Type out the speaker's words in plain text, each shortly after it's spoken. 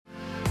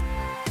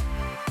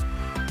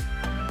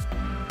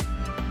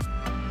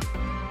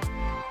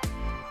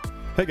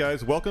Hey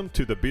guys, welcome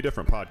to the Be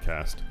Different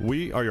podcast.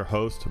 We are your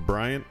hosts,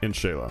 Brian and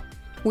Shayla.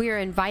 We are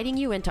inviting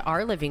you into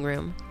our living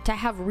room to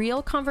have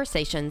real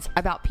conversations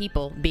about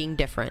people being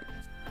different.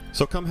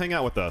 So come hang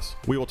out with us.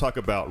 We will talk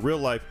about real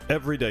life,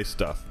 everyday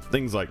stuff,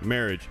 things like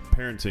marriage,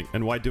 parenting,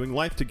 and why doing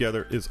life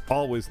together is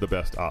always the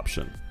best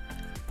option.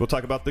 We'll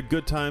talk about the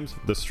good times,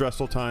 the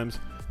stressful times,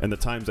 and the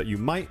times that you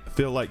might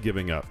feel like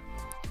giving up.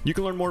 You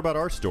can learn more about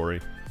our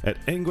story at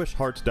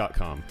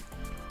anguishhearts.com.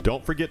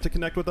 Don't forget to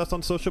connect with us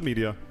on social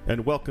media,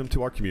 and welcome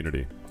to our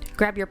community.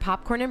 Grab your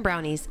popcorn and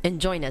brownies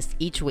and join us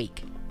each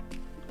week.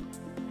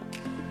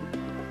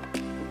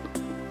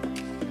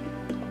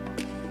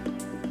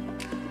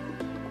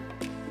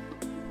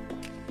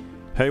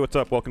 Hey, what's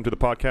up? Welcome to the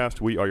podcast.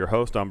 We are your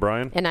host. I'm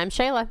Brian. And I'm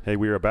Shayla. Hey,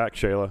 we are back,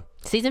 Shayla.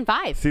 Season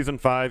 5. Season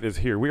 5 is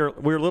here. We're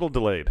a little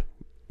delayed.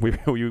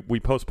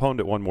 We postponed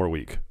it one more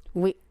week.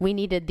 We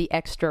needed the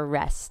extra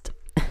rest.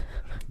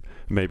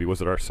 Maybe.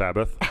 Was it our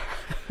Sabbath?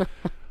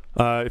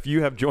 If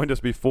you have joined us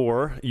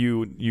before,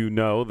 you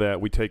know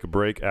that we take a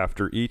break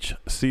after each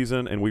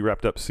season, and we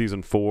wrapped up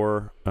season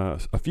 4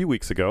 a few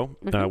weeks ago.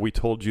 We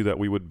told you that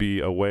we would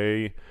be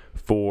away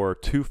for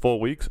 2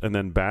 full weeks and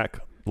then back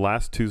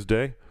last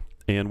Tuesday,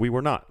 and we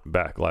were not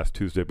back last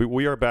Tuesday, but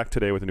we are back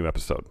today with a new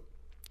episode.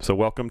 So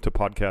welcome to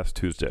Podcast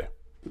Tuesday.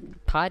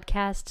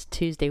 Podcast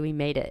Tuesday, we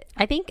made it.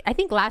 I think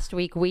last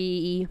week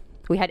we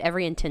had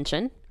every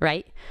intention,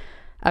 right,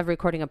 of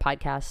recording a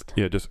podcast.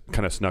 Yeah, just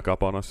kind of snuck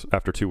up on us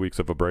after 2 weeks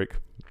of a break.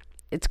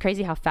 It's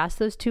crazy how fast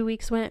those 2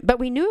 weeks went. But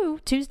we knew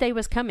Tuesday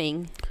was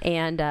coming,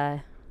 and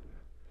it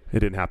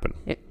didn't happen.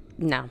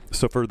 No.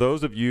 So for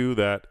those of you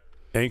that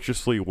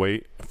anxiously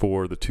wait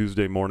for the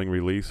Tuesday morning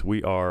release,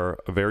 we are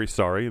very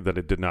sorry that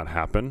it did not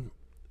happen.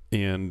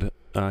 And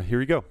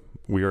here you go.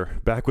 We are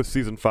back with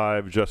season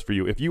 5 just for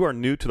you. If you are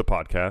new to the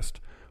podcast,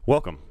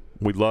 welcome.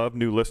 We love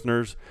new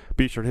listeners.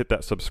 Be sure to hit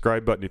that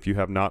subscribe button if you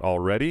have not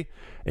already.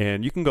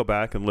 And you can go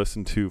back and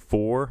listen to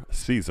 4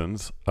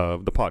 seasons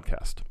of the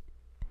podcast.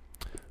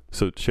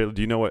 So, Shayla,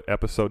 do you know what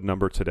episode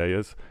number today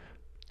is?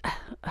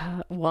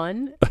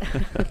 1.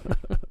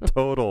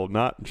 Total,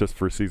 not just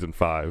for season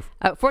 5.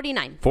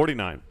 49.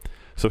 49.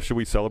 So should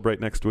we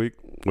celebrate next week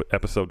with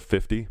episode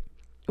 50?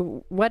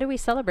 What do we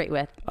celebrate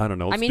with? I don't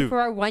know.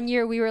 For our 1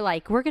 year, we were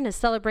like, we're going to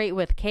celebrate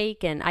with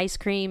cake and ice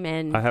cream.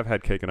 And I have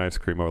had cake and ice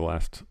cream over the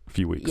last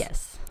few weeks.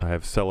 Yes. I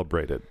have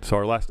celebrated. So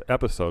our last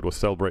episode was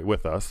Celebrate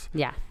With Us.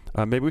 Yeah.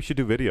 Maybe we should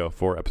do video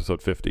for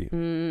episode 50.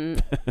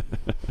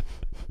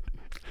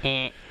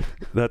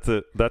 That's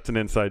an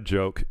inside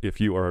joke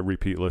if you are a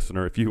repeat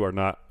listener. If you are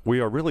not, we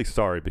are really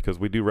sorry because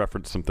we do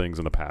reference some things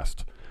in the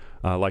past.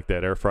 Like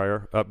that air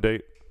fryer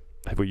update.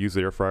 Have we used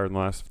the air fryer in the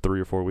last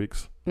 3 or 4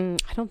 weeks? I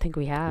don't think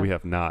we have. We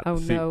have not. Oh,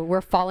 no. We're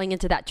falling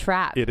into that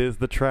trap. It is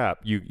the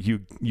trap.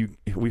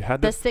 We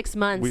had this. The 6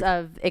 months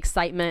of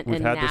excitement,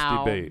 and now. We've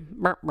had this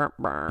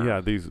debate.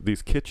 Yeah,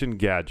 these kitchen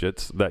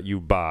gadgets that you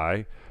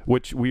buy,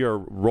 which we are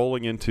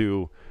rolling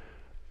into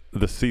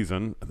the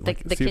season. The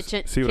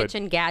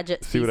kitchen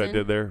gadget season. See what I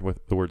did there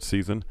with the word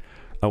season?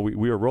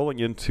 We are rolling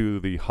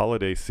into the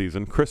holiday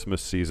season,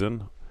 Christmas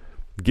season,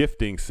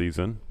 gifting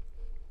season,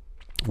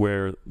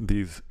 where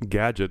these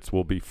gadgets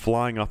will be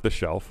flying off the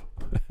shelf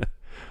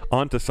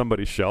onto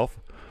somebody's shelf,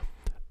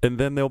 and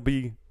then they'll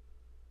be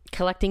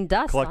collecting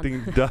dust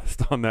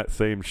on that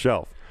same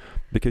shelf,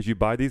 because you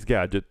buy these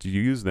gadgets,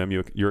 you use them,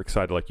 you're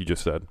excited like you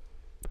just said,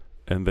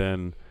 and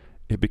then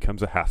it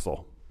becomes a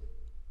hassle.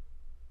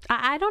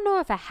 I don't know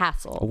if a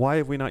hassle. Why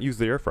have we not used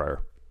the air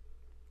fryer?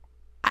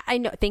 I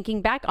know,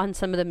 thinking back on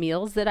some of the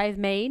meals that I've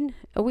made,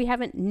 we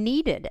haven't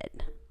needed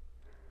it,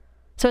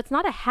 so it's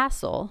not a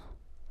hassle.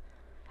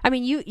 I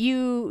mean,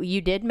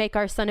 you did make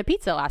our son a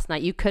pizza last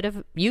night. You could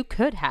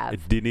have.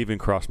 It didn't even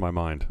cross my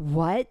mind.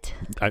 What?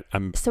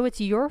 So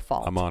it's your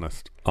fault. I'm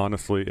honest.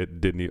 Honestly,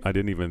 it didn't. I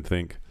didn't even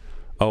think,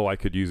 oh, I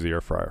could use the air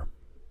fryer.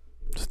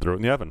 Just throw it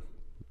in the oven,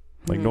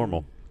 like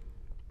normal.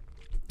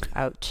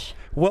 Ouch.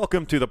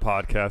 Welcome to the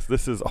podcast.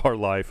 This is our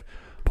life,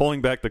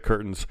 pulling back the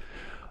curtains,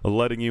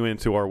 letting you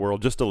into our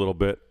world just a little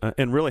bit,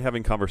 and really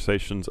having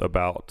conversations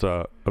about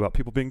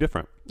people being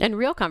different. And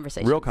real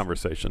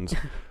conversations.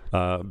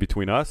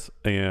 Between us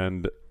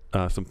and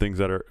some things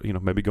that are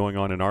maybe going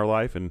on in our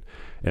life and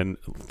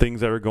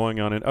things that are going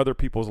on in other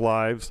people's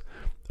lives.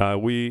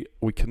 We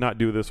cannot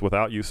do this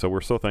without you, so we're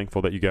so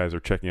thankful that you guys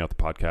are checking out the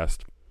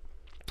podcast.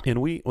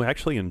 And we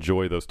actually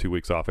enjoy those 2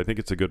 weeks off. I think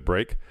it's a good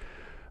break.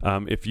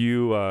 If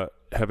you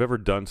have ever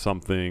done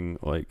something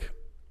like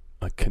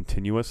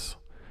continuous,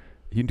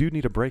 you do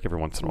need a break every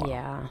once in a while.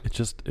 Yeah.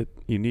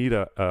 You need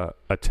a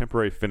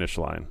temporary finish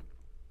line.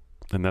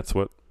 And that's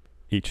what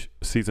each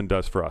season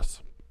does for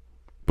us.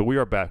 But we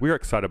are back. We are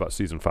excited about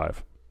season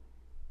 5.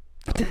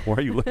 Why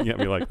are you looking at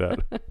me like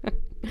that?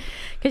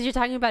 Because you're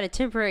talking about a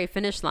temporary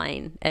finish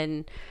line.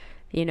 And,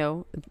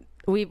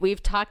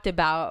 we've talked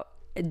about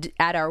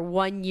at our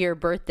 1 year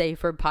birthday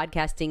for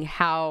podcasting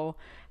how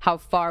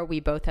far we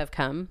both have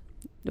come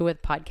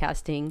with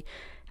podcasting.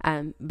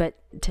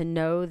 But to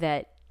know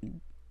that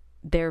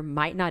there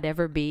might not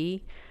ever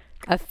be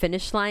a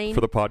finish line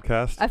for the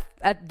podcast.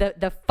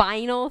 The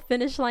final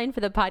finish line for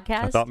the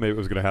podcast. I thought maybe it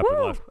was going to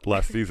happen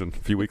last season, a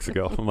few weeks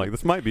ago. I'm like,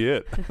 this might be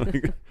it.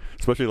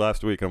 Especially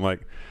last week. I'm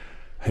like,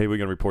 hey, we're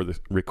going to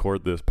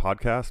record this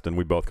podcast, and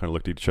we both kind of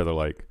looked at each other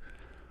like,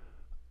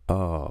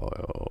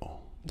 oh.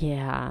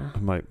 Yeah.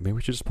 I'm like, maybe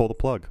we should just pull the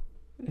plug.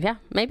 Yeah,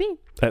 maybe.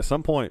 At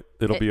some point,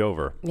 it'll be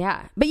over.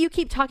 Yeah. But you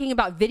keep talking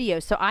about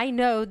video, so I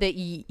know that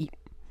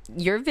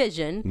your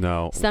vision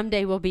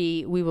someday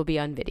we will be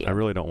on video. I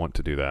really don't want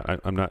to do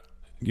that. I'm not,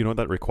 you know what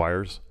that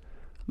requires?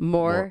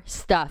 More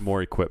stuff.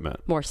 More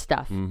equipment. More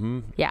stuff. Mm-hmm.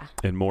 Yeah.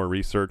 And more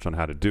research on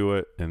how to do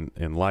it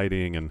and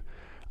lighting, and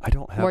I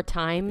don't have more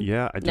time.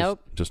 Yeah.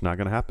 Just not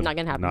going to happen. Not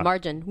going to happen.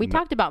 Margin. We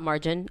talked about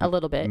margin a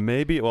little bit.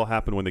 Maybe it will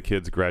happen when the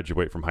kids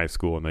graduate from high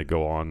school and they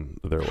go on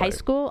their way. High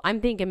school?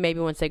 I'm thinking maybe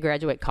once they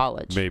graduate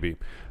college. Maybe.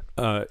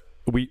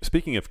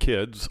 Speaking of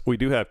kids, we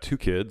do have 2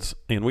 kids,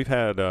 and we've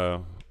had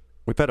a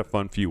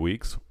fun few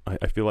weeks.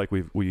 I feel like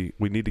we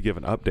need to give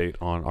an update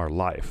on our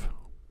life.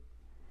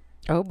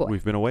 Oh boy.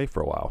 We've been away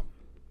for a while.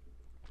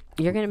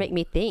 You're going to make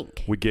me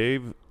think. Did we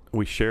give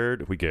the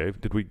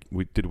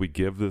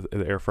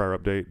air fryer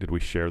update? Did we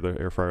share the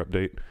air fryer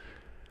update?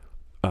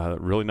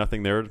 Really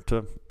nothing there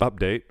to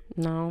update.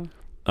 No.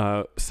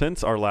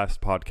 Since our last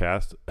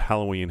podcast,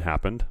 Halloween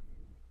happened.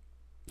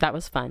 That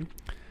was fun.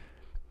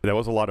 That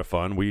was a lot of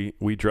fun.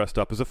 We dressed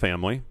up as a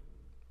family.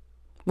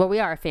 Well, we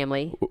are a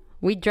family.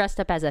 We dressed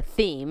up as a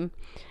theme,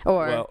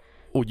 or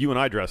well, you and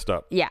I dressed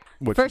up. Yeah,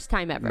 first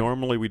time ever.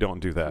 Normally, we don't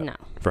do that. No.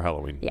 For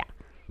Halloween. Yeah.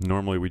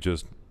 Normally, we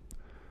just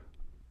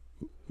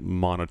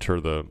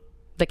monitor the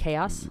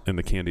chaos and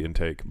the candy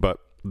intake. But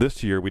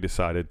this year, we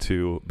decided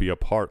to be a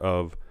part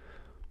of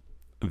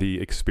the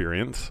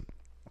experience,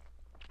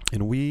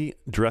 and we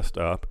dressed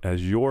up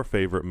as your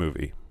favorite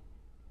movie,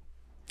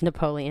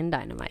 Napoleon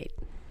Dynamite.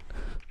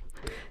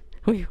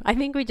 I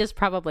think we just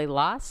probably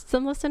lost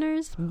some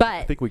listeners, but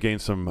I think we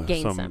gained some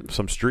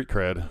street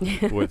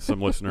cred with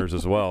some listeners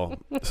as well.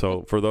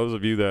 So for those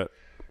of you that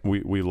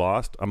we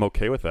lost, I'm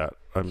okay with that.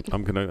 I'm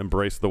going to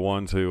embrace the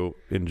ones who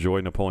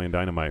enjoy Napoleon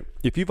Dynamite.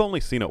 If you've only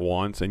seen it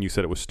once and you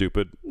said it was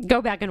stupid,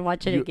 go back and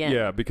watch it again.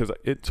 Yeah, because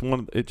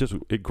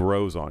it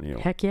grows on you.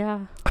 Heck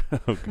yeah.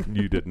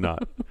 You did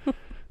not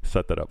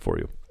set that up for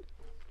you.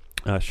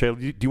 Shayla,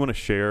 do you want to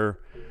share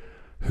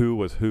who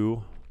was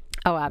who?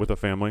 With a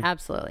family?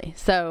 Absolutely.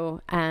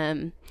 So, are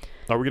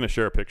we going to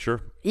share a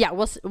picture? Yeah,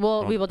 we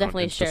will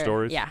definitely share.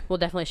 Stories? Yeah, we'll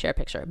definitely share a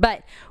picture.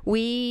 But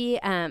we've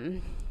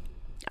kind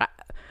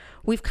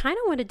of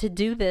wanted to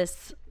do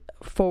this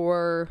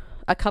for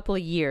a couple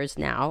of years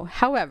now.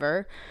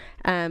 However,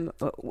 I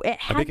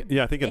think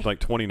in like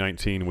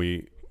 2019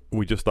 we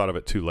just thought of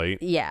it too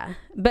late. Yeah,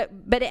 but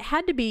it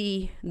had to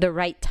be the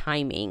right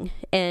timing,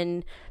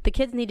 and the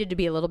kids needed to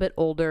be a little bit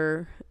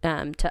older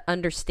to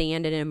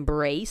understand and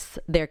embrace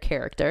their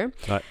character.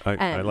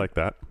 I like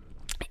that.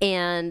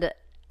 And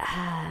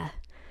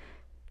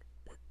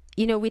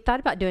we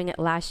thought about doing it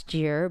last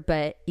year,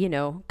 but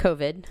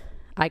COVID.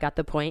 I got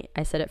the point.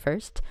 I said it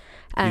first.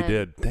 You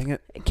did. Dang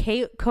it.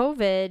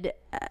 COVID.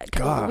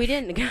 Gosh. We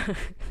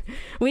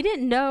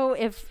didn't know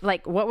if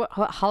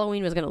what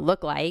Halloween was going to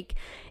look like.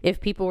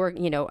 If people were,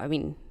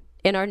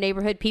 in our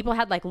neighborhood, people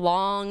had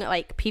long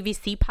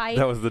PVC pipe.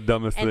 That was the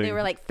dumbest thing. And they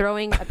were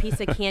throwing a piece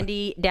of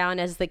candy down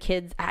as the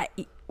kids.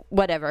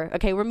 Whatever.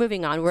 Okay, we're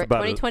moving on. We're at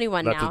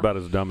 2021 now. That's about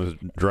as dumb as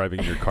driving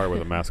in your car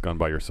with a mask on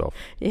by yourself.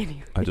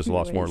 I just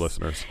lost more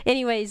listeners.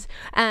 Anyways,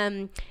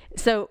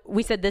 so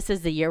we said this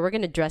is the year we're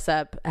going to dress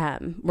up.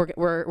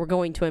 We're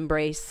going to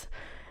embrace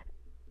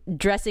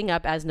dressing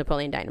up as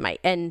Napoleon Dynamite.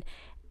 And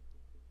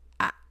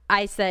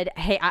I said,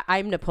 hey,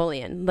 I'm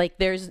Napoleon.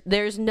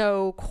 There's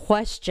no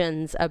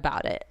questions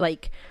about it.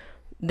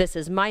 This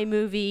is my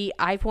movie.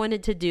 I've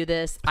wanted to do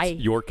this.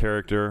 It's your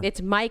character.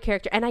 It's my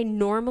character. And I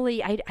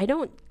normally, I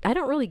don't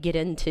really get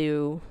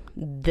into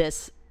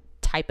this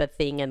type of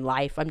thing in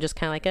life. I'm just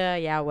kind of like,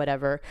 yeah,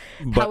 whatever.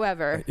 But,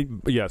 however.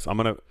 Yes, I'm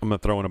gonna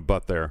throw in a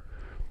but there.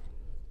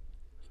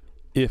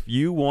 If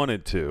you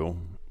wanted to,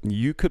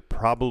 you could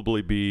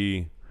probably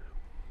be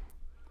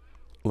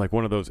like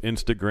one of those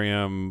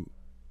Instagram,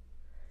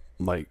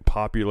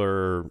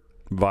 popular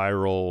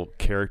viral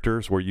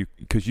characters where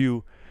because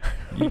you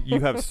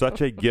have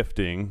such a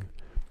gifting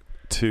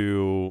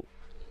to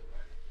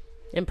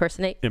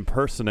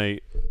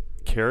impersonate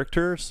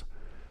characters,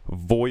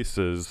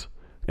 voices,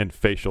 and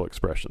facial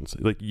expressions.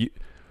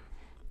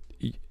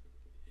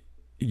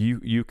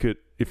 You could,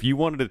 if you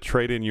wanted to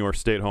trade in your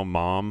stay-at-home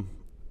mom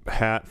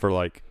hat for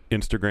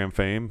Instagram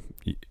fame,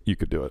 you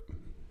could do it.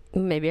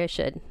 Maybe I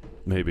should.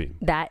 Maybe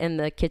that and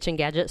the kitchen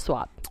gadget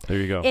swap. There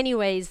you go.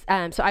 Anyways,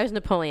 so I was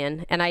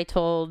Napoleon, and I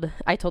told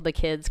the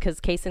kids, because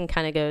Kason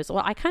kind of goes,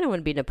 well, I kind of want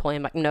to be Napoleon.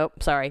 I'm like,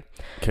 nope, sorry.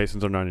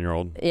 Kason's our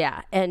 9-year-old.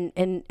 Yeah, and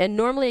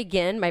normally,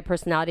 again, my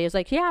personality is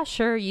like, yeah,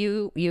 sure,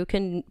 you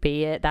can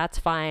be it. That's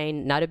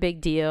fine. Not a big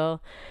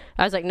deal.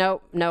 I was like,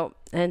 nope.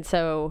 And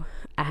so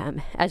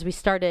as we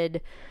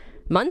started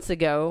months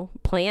ago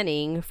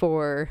planning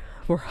for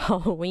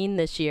Halloween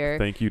this year.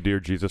 Thank you, dear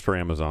Jesus, for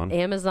Amazon.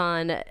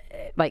 Amazon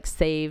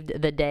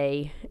saved the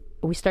day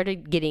we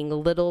started getting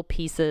little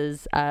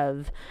pieces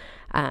of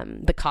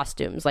the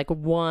costumes, like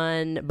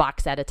one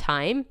box at a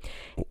time.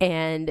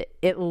 And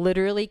it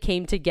literally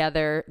came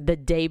together the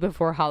day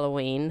before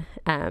Halloween.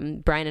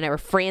 Brian and I were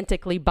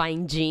frantically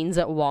buying jeans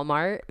at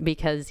Walmart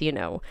because, you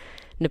know,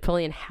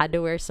 Napoleon had to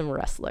wear some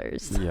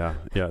Rustlers. Yeah.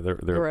 They're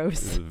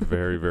Gross.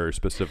 very, very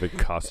specific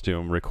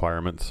costume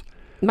requirements.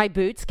 My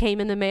boots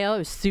came in the mail. I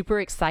was super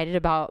excited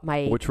about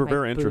which were my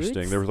very boots.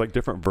 interesting. There was like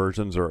different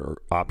versions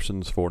or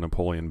options for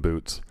Napoleon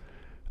boots.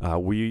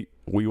 We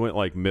went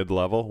like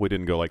mid-level. We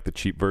didn't go like the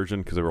cheap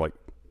version because they were like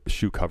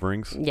shoe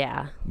coverings.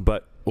 Yeah.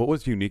 But what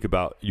was unique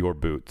about your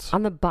boots?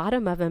 On the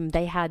bottom of them,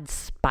 they had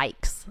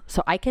spikes.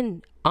 So I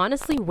can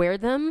honestly wear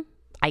them,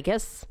 I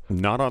guess,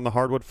 Not on the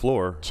hardwood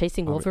floor.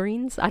 chasing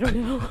wolverines. I don't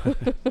know.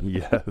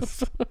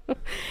 Yes.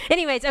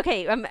 Anyways,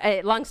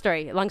 okay. Long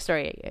story.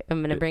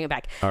 I'm going to bring it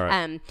back. All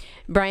right.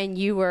 Brian,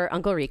 you were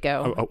Uncle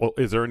Rico. Well,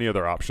 is there any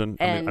other option?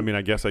 And- I mean,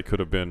 I guess I could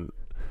have been.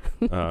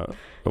 What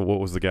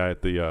was the guy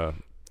at the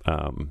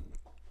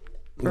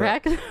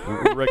Rex?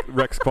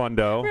 Rex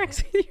Kwon-Do?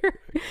 Rex,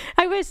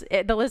 I wish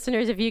the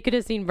listeners, if you could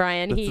have seen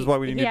Brian, This is why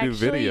we need to do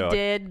video.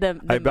 Did the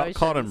I about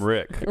called him motions.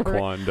 Rick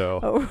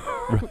Kwon-Do.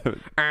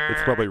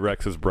 It's probably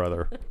Rex's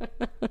brother,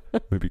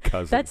 maybe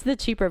cousin. That's the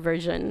cheaper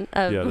version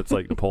of. Yeah, that's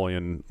like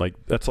Napoleon. Like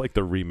that's like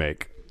the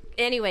remake.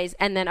 Anyways,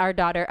 and then our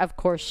daughter, of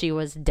course, she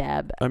was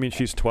Deb. I mean,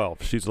 she's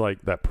 12. She's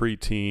like that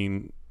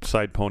preteen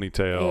side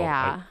ponytail.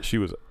 Yeah. She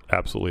was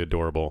absolutely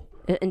adorable.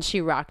 And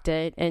she rocked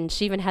it, and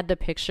she even had the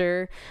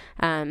picture,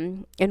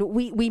 and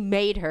we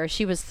made her.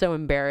 She was so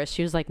embarrassed.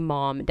 She was like,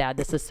 "Mom, Dad,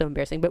 this is so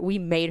embarrassing." But we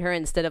made her,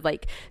 instead of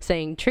like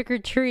saying trick or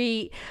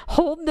treat,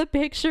 hold the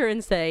picture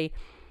and say,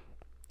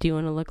 "Do you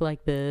want to look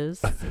like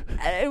this?"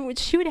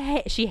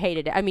 She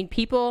hated it. I mean,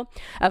 people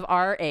of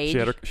our age. She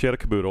had a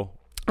caboodle.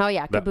 Oh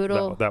yeah,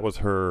 caboodle. That was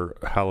her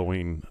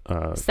Halloween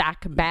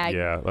sack bag.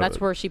 Yeah,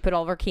 that's where she put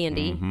all of her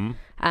candy. Mm-hmm.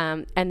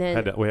 And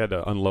then we had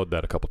to unload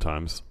that a couple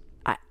times.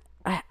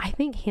 I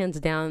think hands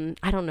down,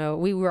 I don't know,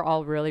 we were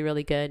all really,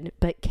 really good.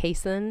 But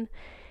Kason,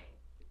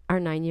 our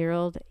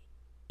 9-year-old,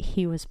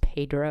 he was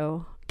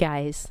Pedro.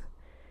 Guys,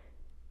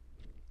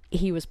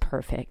 he was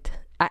perfect.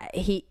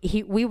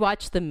 We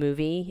watched the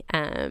movie,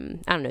 I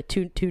don't know,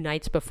 two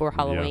nights before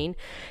Halloween,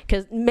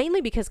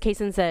 mainly because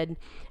Kason said,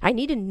 I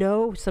need to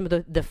know some of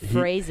the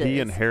phrases. He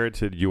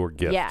inherited your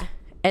gift. Yeah.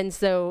 And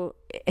so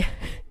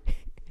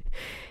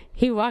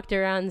he walked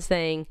around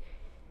saying,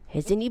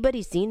 has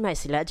anybody seen my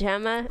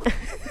sledgehammer?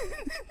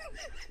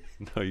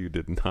 No, you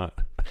did not.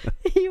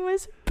 He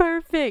was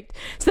perfect.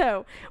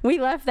 So we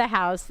left the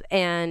house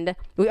and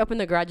we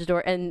opened the garage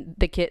door, and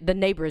the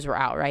neighbors were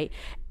out, right?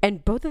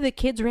 And both of the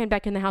kids ran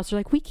back in the house. They're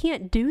like, we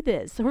can't do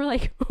this. And we're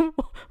like,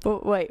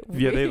 wait.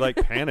 Yeah, they like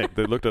panicked.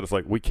 They looked at us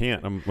like, we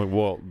can't. I'm like,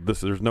 well,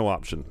 there's no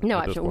option. No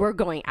at this option. point. We're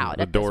going out.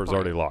 The at this door's point.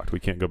 already locked.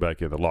 We can't go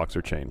back in. The locks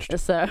are changed.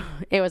 So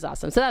it was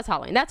awesome. So that's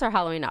Halloween. That's our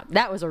Halloween up.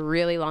 That was a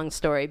really long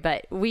story,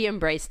 but we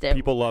embraced it.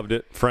 People loved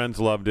it. Friends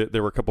loved it.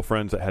 There were a couple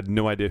friends that had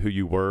no idea who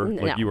you were.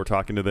 Like you were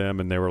talking to them,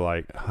 and they were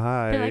like,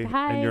 "Hi," They're like,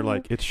 "Hi." and you're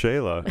like, "It's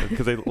Shayla,"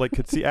 because they like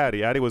could see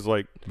Addie. Addie was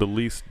like the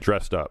least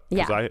dressed up.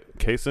 Yeah.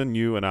 Kason,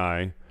 you and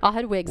I, all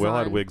had wigs we all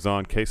on. had wigs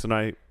on. Case and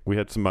I, we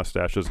had some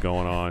mustaches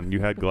going on. You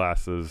had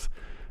glasses,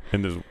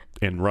 and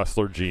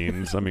Rustler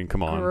jeans. I mean,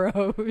 come on.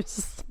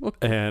 Gross.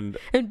 And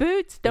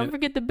boots. Don't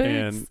forget the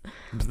boots.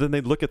 And then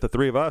they'd look at the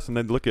three of us, and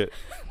they'd look at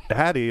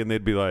Addie, and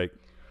they'd be like,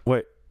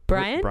 "Wait,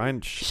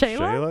 Brian?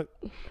 Shayla?"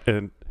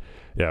 And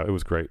yeah, it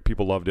was great.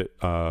 People loved it.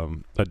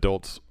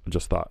 Adults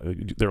just thought,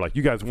 they're like,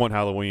 "You guys won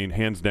Halloween,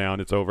 hands down.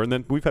 It's over." And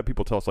then we've had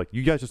people tell us like,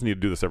 "You guys just need to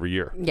do this every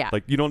year. Yeah.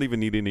 Like you don't even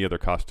need any other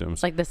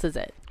costumes. Like this is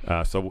it."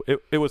 So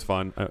it was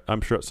fun.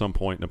 I'm sure at some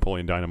point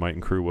Napoleon Dynamite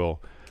and crew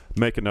will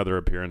make another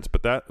appearance.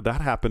 But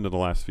that happened in the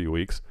last few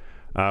weeks.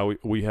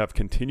 We have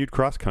continued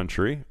cross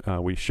country.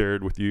 We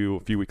shared with you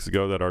a few weeks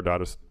ago that our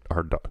daughter.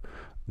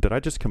 Did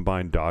I just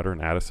combine daughter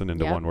and Addison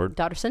into one word?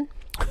 Daughterson.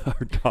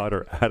 Our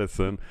daughter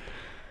Addison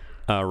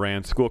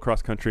ran school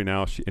cross country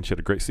now, she had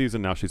a great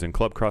season. Now she's in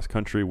club cross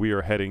country. We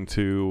are heading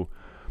to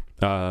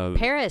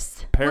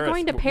Paris. We're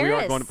going to Paris.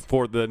 We are going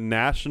for the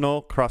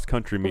national cross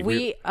country meet.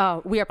 We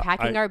are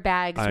packing our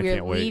bags. We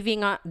are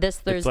leaving on this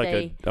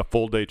Thursday. It's like a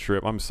full day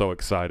trip. I'm so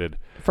excited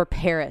for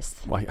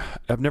Paris.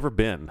 I've never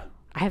been.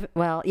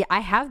 I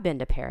have been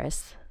to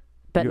Paris,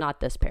 but not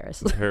this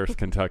Paris. Paris,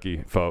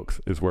 Kentucky, folks,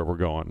 is where we're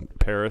going.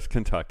 Paris,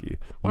 Kentucky,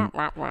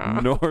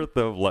 north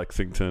of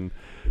Lexington.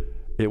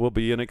 It will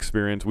be an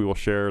experience. We will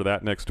share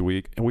that next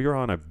week. And we are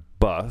on a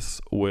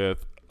bus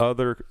with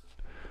other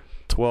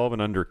 12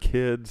 and under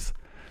kids,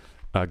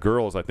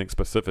 girls, I think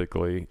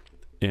specifically,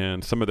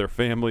 and some of their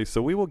families.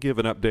 So we will give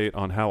an update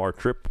on how our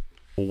trip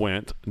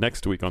went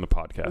next week on the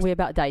podcast. We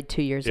about died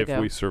 2 years ago. If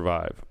we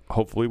survive.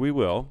 Hopefully we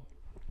will.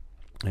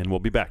 And we'll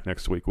be back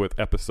next week with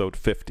episode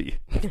 50.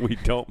 If we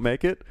don't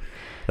make it,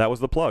 that was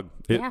the plug.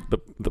 The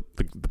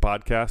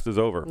podcast is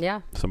over.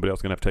 Yeah. Somebody else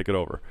is going to have to take it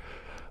over.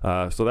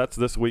 So that's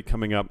this week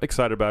coming up.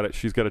 Excited about it.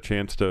 She's got a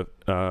chance to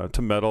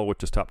medal,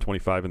 which is top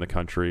 25 in the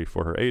country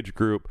for her age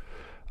group.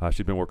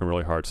 She's been working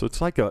really hard. So it's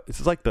like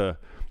the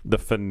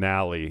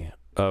finale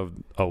of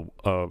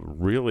a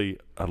really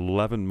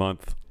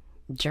 11-month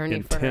journey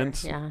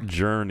intense for her. Yeah.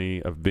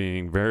 journey of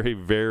being very,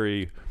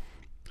 very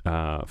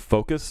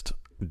focused,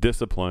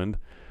 disciplined.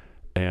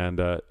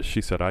 And she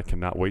said, I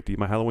cannot wait to eat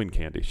my Halloween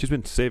candy. She's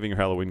been saving her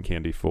Halloween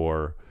candy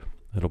for,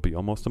 it'll be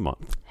almost a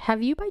month.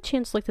 Have you by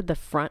chance looked at the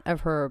front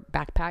of her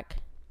backpack?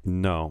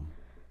 No.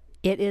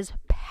 It is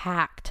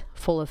packed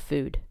full of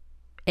food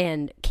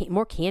and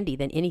more candy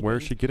than anything. Where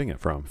is she getting it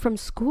from? From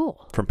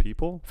school. From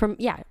people?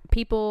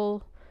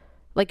 People.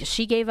 Like,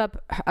 she gave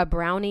up a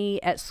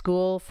brownie at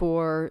school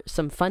for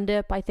some Fun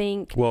Dip, I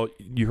think. Well,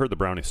 you heard the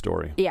brownie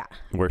story. Yeah.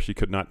 Where she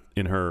could not,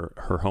 in her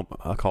home,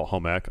 I'll call it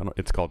home ec.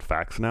 It's called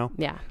fax now.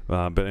 Yeah.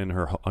 But in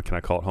her, can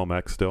I call it home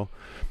ec still?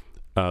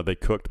 They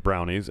cooked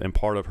brownies, and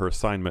part of her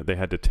assignment, they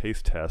had to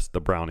taste test the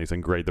brownies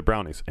and grade the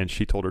brownies. And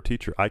she told her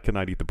teacher, I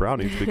cannot eat the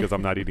brownies because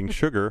I'm not eating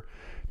sugar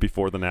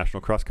before the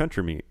national cross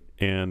country meet.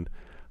 And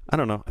I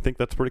don't know. I think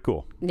that's pretty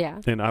cool. Yeah.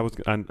 And I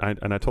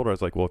told her, I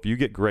was like, well, if you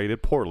get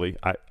graded poorly,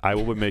 I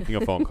will be making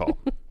a phone call.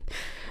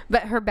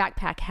 But her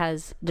backpack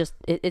has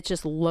it's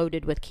just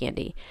loaded with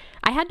candy.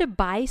 I had to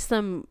buy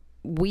some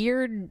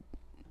weird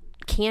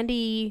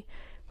candy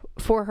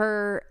for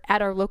her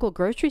at our local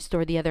grocery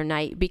store the other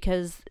night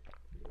because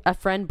a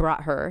friend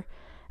brought her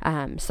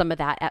some of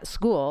that at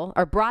school,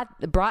 or brought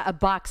a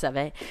box of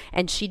it,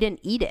 and she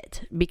didn't eat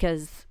it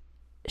because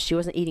she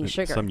wasn't eating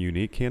sugar. Some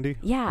unique candy?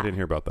 Yeah. I didn't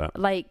hear about that.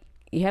 Like,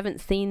 you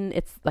haven't seen,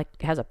 it's like,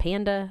 it has a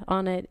panda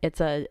on it. It's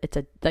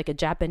like a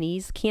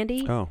Japanese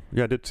candy. Oh,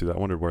 yeah, I did see that. I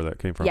wondered where that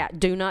came from. Yeah,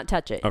 do not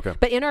touch it. Okay.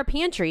 But in our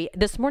pantry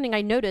this morning,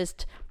 I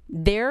noticed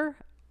there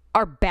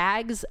are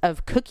bags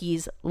of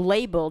cookies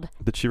labeled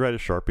Did she write a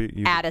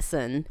Sharpie?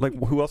 Addison. Like,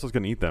 who else is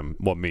going to eat them?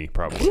 Well, me,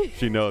 probably.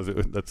 She knows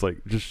it. That's like,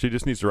 she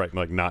just needs to write,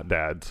 like, not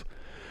dad's.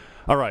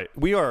 All right.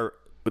 We are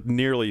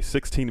nearly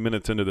 16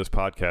 minutes into this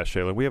podcast,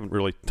 Shayla. We haven't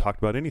really talked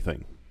about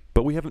anything.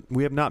 But we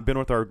have not been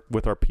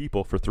with our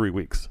people for 3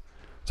 weeks.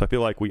 So I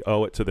feel like we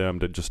owe it to them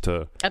to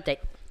Update.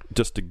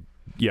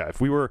 If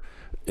we were,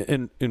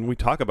 and we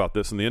talk about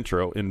this in the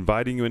intro,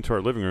 inviting you into our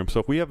living room.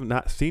 So if we have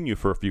not seen you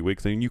for a few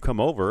weeks and you come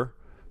over,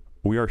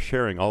 we are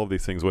sharing all of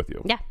these things with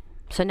you. Yeah.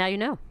 So now you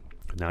know.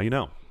 Now you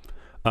know.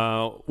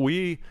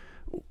 We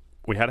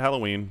had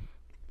Halloween.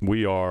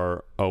 We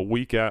are a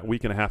week and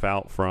a half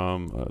out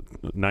from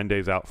 9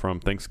 days out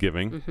from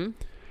Thanksgiving,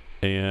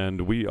 Mm-hmm.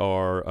 and we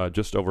are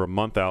just over a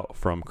month out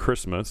from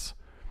Christmas.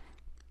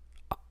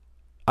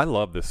 I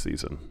love this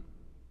season.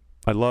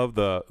 I love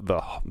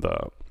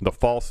the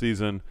fall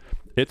season.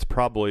 It's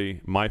probably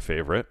my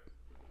favorite,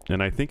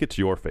 and I think it's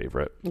your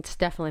favorite. It's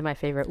definitely my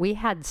favorite. We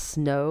had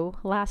snow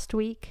last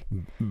week.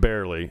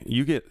 Barely.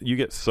 You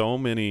get so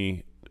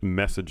many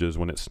messages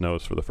when it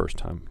snows for the first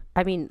time.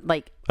 I mean,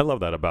 like, I love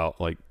that about,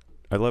 like,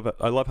 I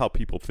love how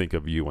people think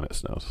of you when it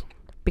snows.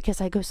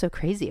 because I go so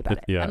crazy about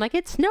it. Yeah. I'm like,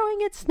 it's snowing,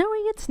 it's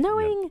snowing, it's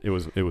snowing. Yeah,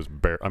 it was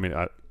bare. I mean,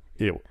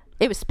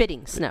 It was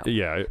spitting snow.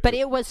 yeah. But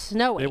it was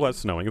snowing. It was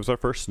snowing. It was our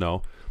first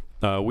snow.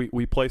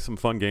 We play some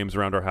fun games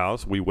around our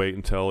house. We wait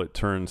until it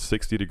turns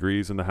 60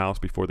 degrees in the house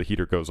before the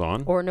heater goes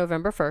on. Or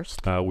November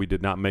 1st. We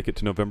did not make it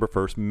to November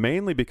 1st,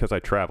 mainly because I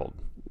traveled.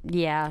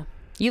 Yeah.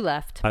 You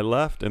left. I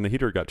left and the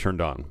heater got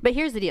turned on. But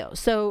here's the deal.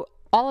 So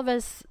all of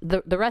us,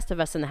 the rest of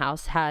us in the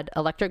house had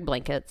electric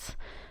blankets.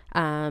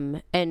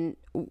 And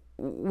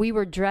we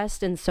were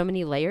dressed in so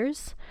many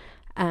layers.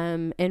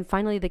 And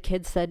finally the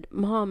kids said,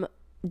 Mom,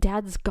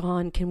 Dad's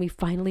gone. Can we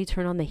finally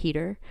turn on the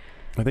heater?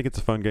 I think it's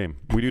a fun game.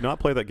 We do not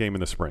play that game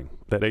in the spring.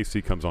 That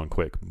AC comes on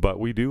quick. But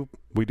we do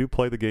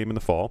play the game in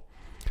the fall.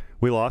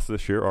 We lost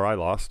this year, or I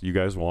lost. You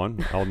guys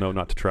won. I'll know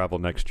not to travel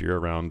next year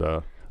around...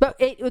 But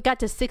it got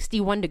to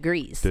 61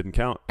 degrees. Didn't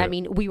count. I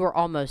mean, we were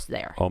almost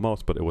there.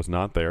 Almost, but it was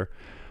not there.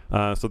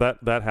 So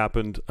that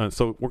happened.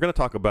 So we're going to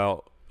talk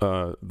about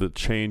the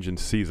change in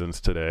seasons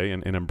today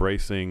and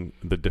embracing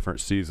the different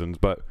seasons.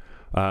 But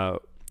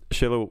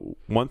Shayla,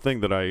 one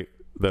thing that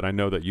I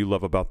know that you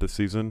love about this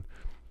season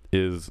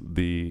is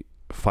the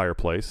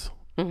fireplace.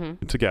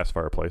 Mm-hmm. It's a gas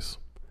fireplace.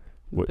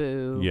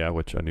 Boo. Yeah,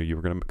 which I knew you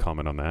were going to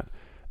comment on that.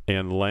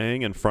 And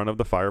laying in front of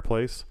the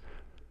fireplace,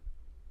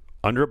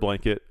 under a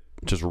blanket,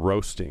 just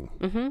roasting.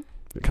 Mm-hmm.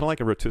 Kind of like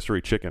a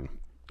rotisserie chicken.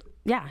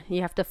 Yeah,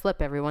 you have to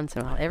flip every once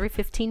in a while, every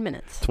 15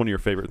 minutes. It's one of your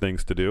favorite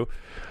things to do.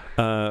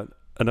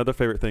 Another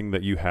favorite thing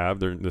that you have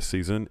during this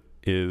season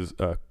is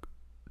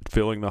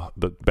filling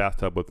the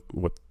bathtub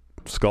with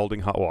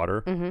scalding hot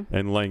water Mm-hmm.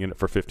 and laying in it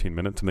for 15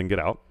 minutes and then get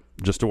out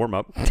just to warm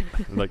up.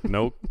 Like,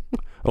 no, I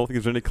don't think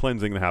there's any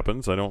cleansing that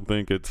happens. I don't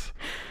think it's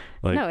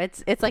like... No,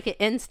 it's like an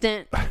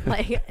instant,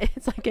 like,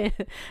 it's like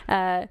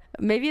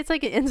maybe it's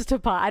like an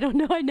Instapot. I don't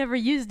know. I never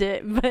used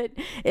it, but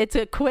it's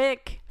a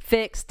quick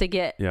fix to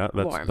get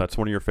warm. That's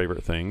one of your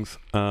favorite things.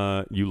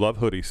 You love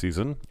hoodie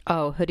season.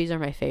 Oh, hoodies are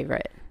my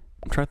favorite.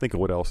 I'm trying to think of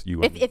what else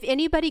you... If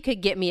anybody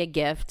could get me a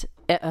gift,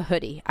 a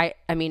hoodie, I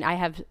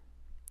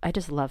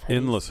just love hoodies.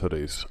 Endless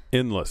hoodies.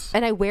 Endless.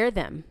 And I wear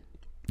them.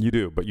 You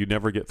do, but you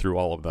never get through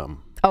all of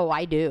them. Oh,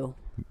 I do.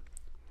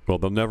 Well,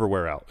 they'll never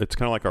wear out. It's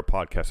kind of like our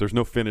podcast. There's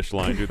no finish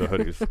line to the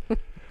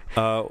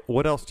hoodies.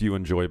 What else do you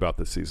enjoy about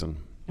this season?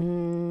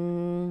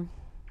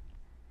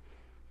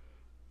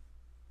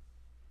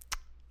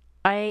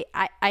 I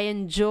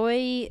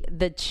enjoy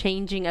the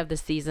changing of the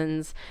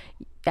seasons.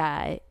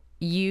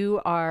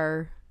 You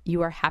are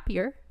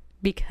happier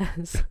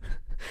because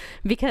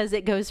because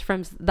it goes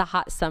from the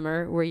hot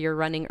summer where you're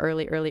running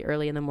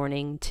early in the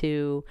morning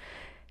to,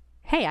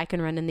 hey, I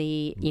can run in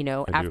the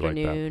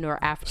afternoon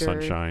or after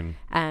sunshine.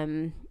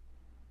 I'm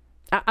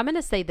going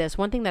to say this.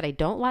 One thing that I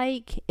don't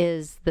like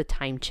is the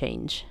time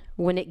change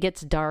when it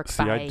gets dark.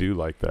 See, I do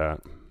like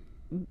that.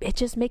 It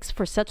just makes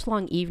for such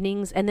long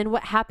evenings. And then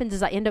what happens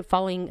is I end up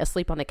falling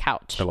asleep on the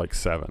couch At like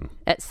 7.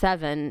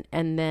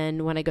 And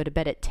then when I go to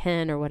bed at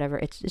 10 or whatever,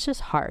 it's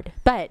just hard.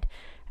 But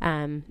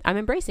I'm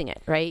embracing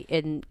it, right?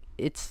 And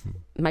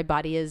my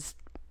body is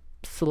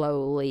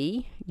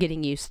slowly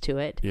getting used to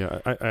it. Yeah,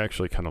 I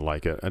actually kind of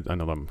like it. I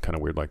know I'm kind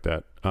of weird like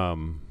that.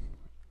 I'm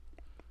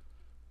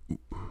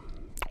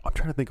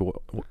trying to think of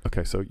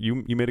okay, so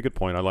you made a good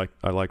point.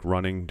 I like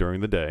running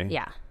during the day.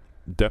 Yeah.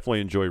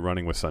 Definitely enjoy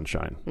running with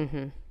sunshine.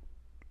 Mm-hmm.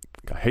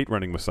 I hate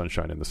running with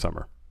sunshine in the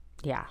summer.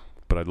 Yeah.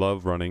 But I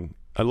love running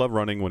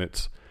when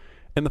it's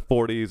in the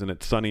 40s and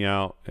it's sunny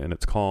out and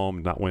it's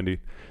calm, not windy.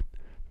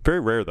 Very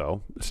rare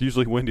though. It's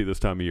usually windy this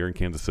time of year in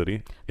Kansas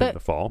City in the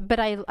fall. But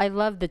I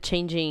love the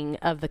changing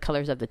of the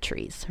colors of the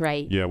trees,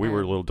 right? Yeah, we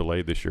were a little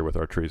delayed this year with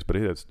our trees, but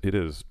it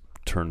has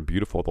turned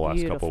beautiful the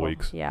last couple of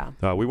weeks. Yeah.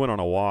 We went on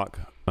a walk.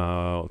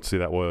 Let's see,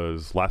 that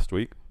was last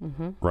week,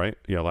 right?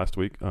 Yeah, last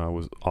week.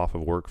 Was off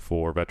of work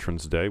for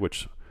Veterans Day,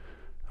 which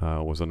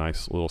was a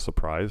nice little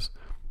surprise.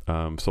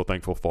 So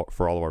thankful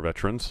for all of our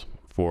veterans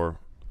for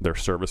their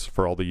service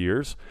for all the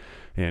years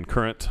and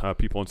current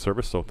people in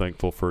service. So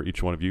thankful for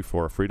each one of you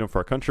for our freedom for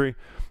our country.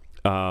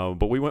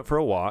 But we went for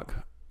a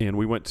walk and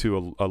we went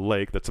to a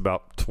lake that's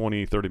about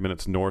 20, 30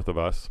 minutes north of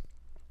us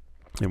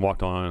and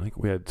walked on, I think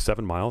we had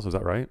 7 miles. Is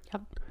that right?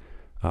 Yep.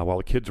 While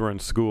the kids were in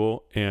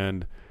school,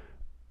 and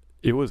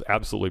it was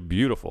absolutely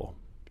beautiful.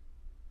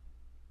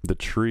 The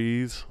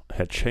trees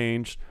had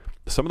changed.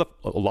 A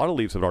lot of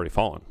leaves have already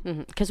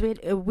fallen. Because we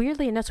had,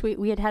 weirdly enough,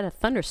 we had a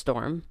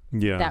thunderstorm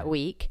that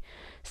week.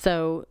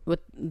 So with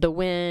the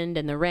wind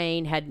and the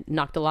rain had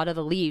knocked a lot of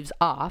the leaves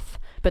off,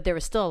 but there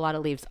was still a lot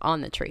of leaves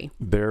on the tree.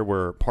 There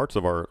were parts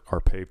of our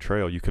paved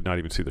trail, you could not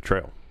even see the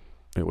trail.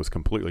 It was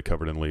completely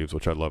covered in leaves,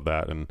 which I love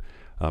that. And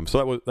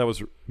so that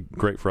was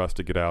great for us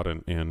to get out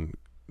and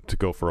to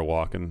go for a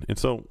walk. And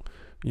so,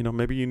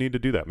 maybe you need to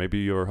do that. Maybe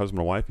you're a husband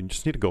or wife and you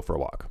just need to go for a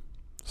walk.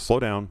 Slow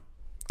down.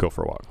 Go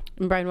for a walk.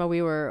 And Brian, while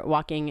we were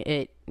walking,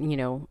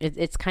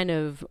 it's kind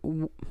of,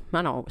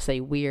 I don't say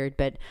weird,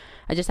 but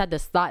I just had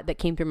this thought that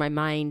came through my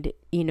mind.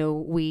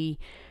 We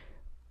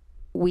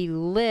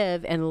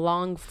live and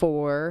long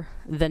for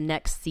the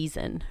next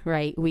season,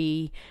 right?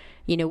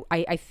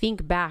 I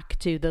think back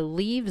to the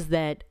leaves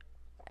that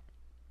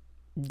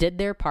did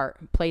their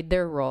part, played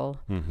their role,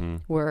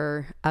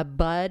 were a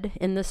bud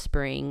in the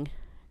spring,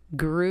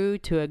 grew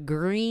to a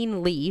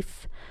green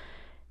leaf,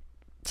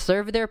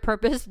 served their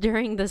purpose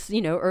during this,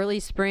 early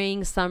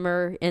spring,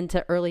 summer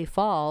into early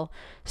fall,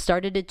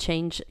 started to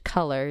change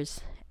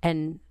colors,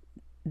 and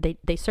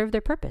they served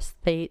their purpose.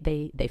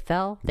 They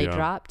fell, they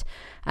dropped,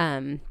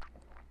 and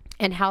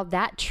how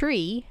that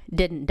tree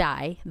didn't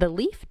die, the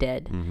leaf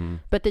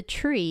did, but the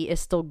tree is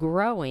still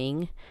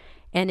growing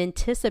and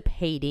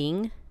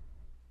anticipating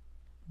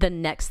the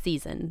next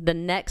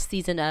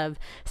season of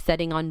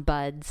setting on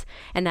buds.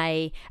 And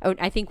I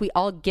think we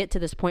all get to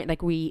this point,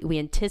 like we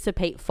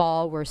anticipate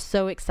fall. We're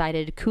so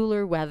excited,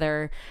 cooler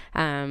weather.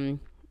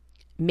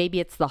 Maybe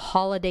it's the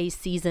holiday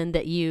season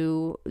that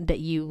you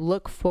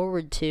look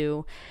forward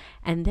to.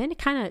 And then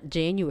kind of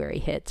January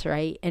hits,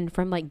 right? And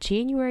from like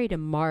January to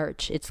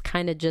March, it's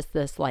kind of just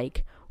this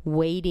like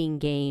waiting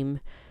game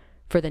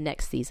for the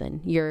next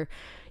season. You're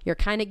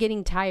kind of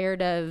getting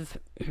tired of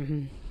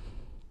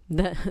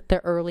the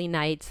early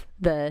nights.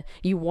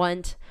 You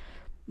want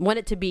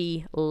it to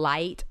be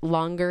light,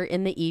 longer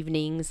in the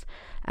evenings.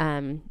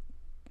 And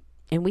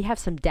we have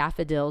some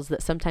daffodils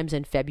that sometimes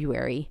in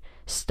February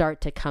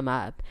start to come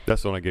up.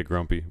 That's when I get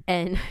grumpy.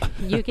 And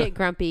you get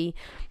grumpy.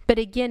 But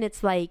again,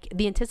 it's like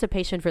the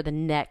anticipation for the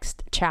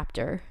next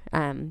chapter.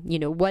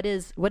 What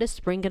is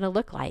spring going to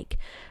look like?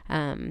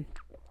 And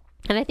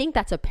I think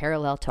that's a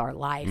parallel to our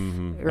life,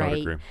 right? I would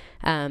agree.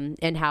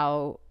 And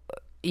how,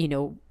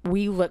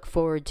 we look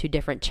forward to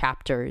different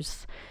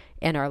chapters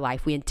in our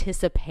life. We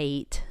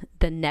anticipate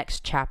the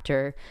next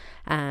chapter.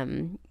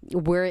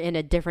 We're in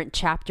a different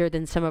chapter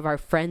than some of our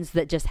friends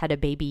that just had a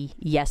baby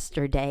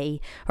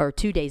yesterday or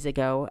 2 days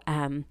ago.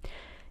 And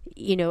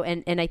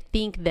I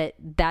think that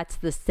that's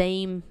the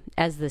same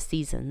as the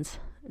seasons,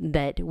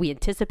 that we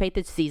anticipate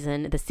the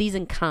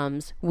season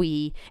comes,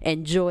 we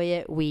enjoy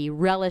it, we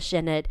relish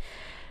in it,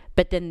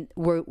 but then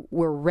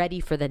we're ready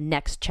for the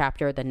next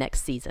chapter, the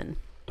next season.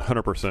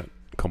 100%.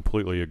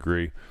 Completely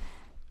agree.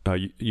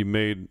 You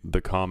made the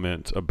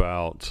comment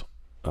about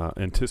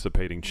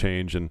anticipating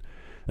change, and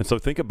so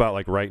think about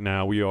like right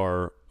now we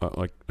are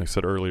like I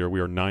said earlier,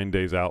 we are 9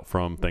 days out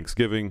from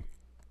Thanksgiving,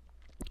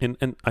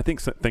 and I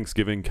think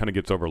Thanksgiving kind of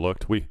gets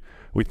overlooked. We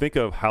think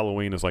of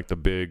Halloween as like the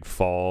big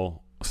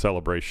fall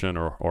celebration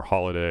or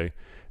holiday,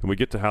 and we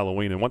get to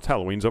Halloween, and once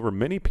Halloween's over,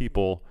 many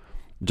people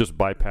just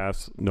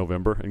bypass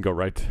November and go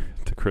right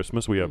to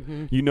Christmas. We have,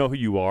 you know who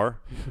you are,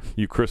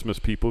 you Christmas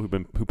people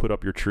who put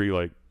up your tree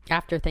like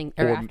after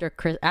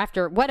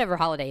whatever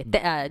holiday,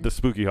 the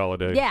spooky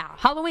holiday. Yeah,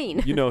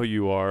 Halloween. You know who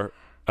you are.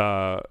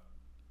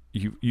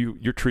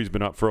 Your tree's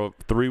been up for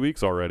 3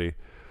 weeks already.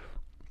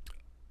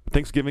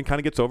 Thanksgiving kind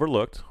of gets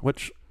overlooked,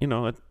 which, you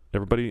know,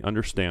 everybody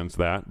understands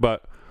that,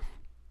 but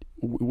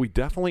we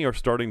definitely are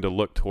starting to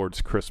look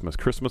towards Christmas.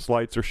 Christmas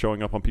lights are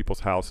showing up on people's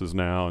houses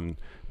now, and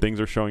things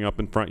are showing up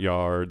in front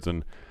yards.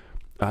 And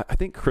I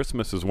think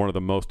Christmas is one of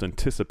the most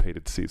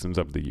anticipated seasons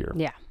of the year.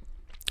 Yeah.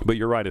 But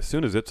you're right. As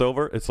soon as it's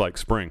over, it's like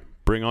spring.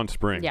 Bring on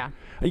spring. Yeah.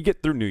 And you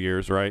get through New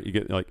Year's, right? You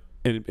get like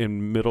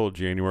in middle of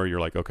January, you're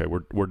like, okay,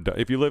 we're done.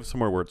 If you live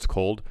somewhere where it's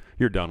cold,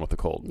 you're done with the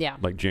cold. Yeah.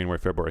 Like January,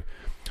 February.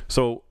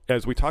 So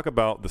as we talk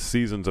about the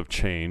seasons of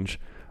change,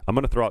 I'm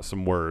going to throw out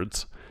some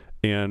words.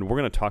 And we're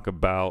going to talk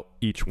about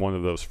each one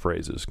of those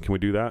phrases. Can we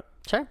do that?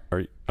 Sure.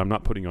 I'm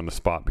not putting you on the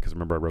spot because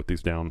remember I wrote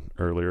these down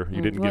earlier.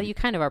 You didn't. Well, you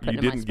kind of are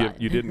putting them on the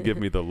spot. You didn't give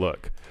me the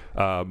look.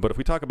 But if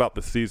we talk about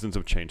the seasons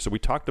of change, so we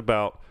talked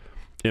about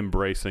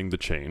embracing the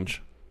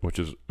change, which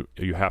is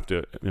you have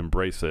to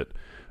embrace it,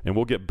 and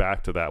we'll get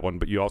back to that one.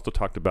 But you also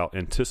talked about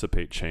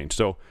anticipate change.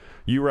 So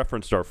you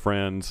referenced our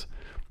friends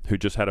who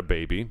just had a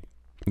baby.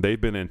 They've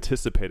been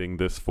anticipating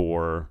this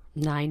for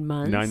 9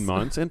 months. 9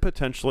 months, and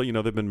potentially, you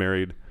know, they've been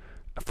married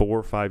 4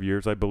 or 5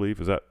 years, I believe.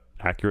 Is that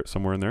accurate,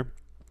 somewhere in there?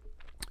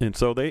 And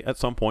so they at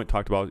some point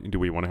talked about, do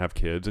we want to have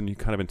kids? And you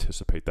kind of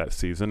anticipate that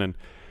season,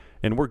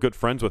 and we're good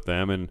friends with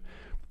them, and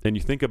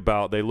you think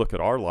about, they look at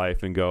our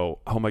life and go,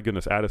 oh my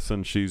goodness,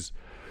 Addison, she's,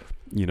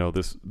 you know,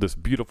 this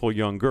beautiful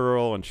young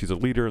girl, and she's a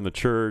leader in the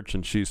church,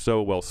 and she's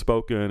so well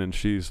spoken, and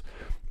she's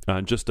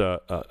just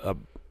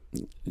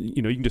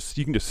you know, you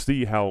can just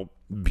see how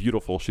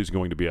beautiful she's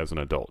going to be as an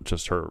adult,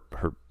 just her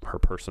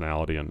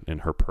personality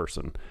and her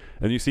person.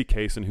 And you see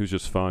Kaysen, who's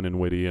just fun and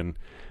witty and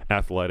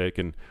athletic,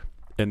 and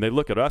they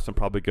look at us and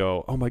probably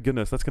go, oh my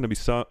goodness, that's going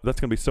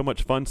to be so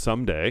much fun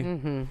someday.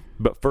 Mm-hmm.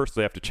 But first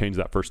they have to change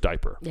that first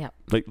diaper. Yeah.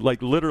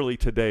 Like literally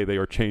today they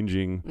are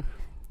changing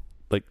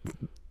like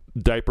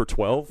diaper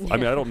 12. I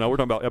mean, I don't know. We're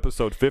talking about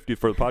episode 50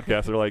 for the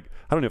podcast. They're like,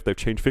 I don't know if they've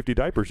changed 50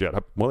 diapers yet.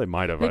 Well, they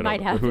might have. They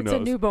might have. Who knows?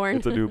 It's a newborn.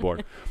 It's a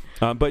newborn.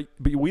 But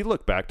we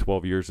look back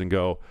 12 years and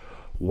go,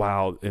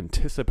 wow,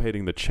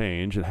 anticipating the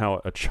change and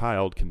how a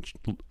child can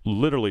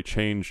literally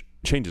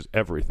changes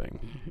everything.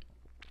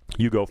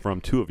 You go from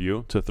 2 of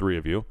you to 3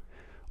 of you,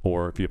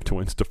 or if you have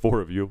twins to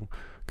 4 of you.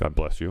 God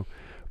bless you.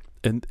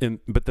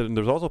 But then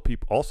there's also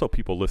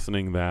people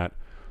listening that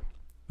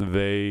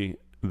they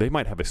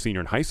might have a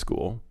senior in high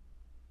school,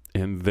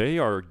 and they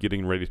are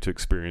getting ready to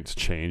experience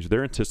change.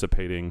 They're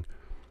anticipating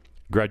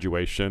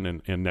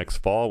graduation and next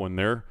fall when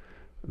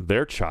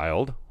their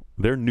child,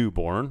 their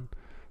newborn,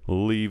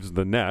 leaves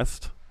the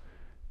nest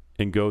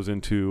and goes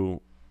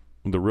into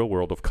the real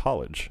world of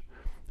college.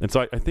 And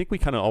so I think we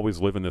kind of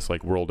always live in this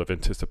like world of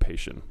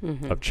anticipation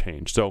of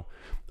change. So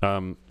I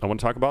want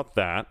to talk about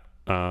that.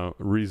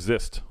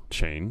 Resist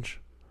change,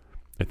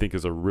 I think,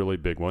 is a really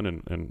big one.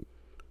 And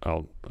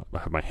I'll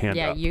have my hand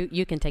up. Yeah,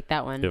 you can take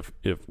that one.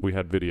 If we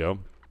had video.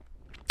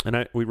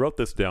 And we wrote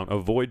this down,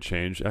 avoid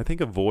change. I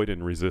think avoid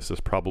and resist is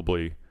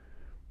probably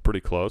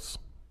pretty close,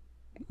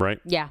 right?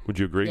 Yeah. Would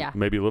you agree? Yeah.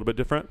 Maybe a little bit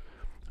different.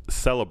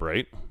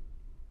 Celebrate.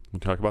 We'll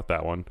talk about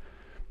that one.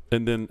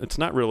 And then it's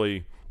not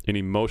really an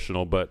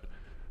emotional, but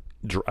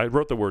I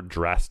wrote the word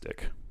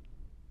drastic,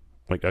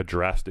 like a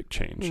drastic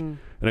change. And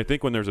I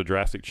think when there's a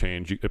drastic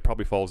change, it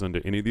probably falls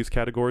into any of these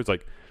categories.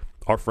 Like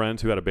our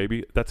friends who had a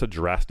baby, that's a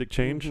drastic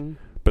change,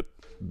 but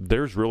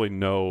there's really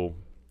no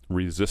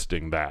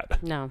resisting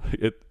that. No.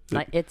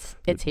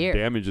 It's here.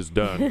 Damage is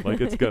done. Like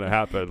it's going to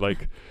happen.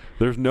 Like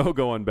there's no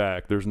going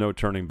back. There's no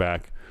turning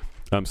back.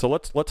 So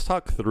let's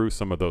talk through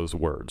some of those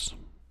words.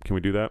 Can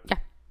we do that? Yeah.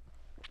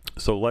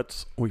 So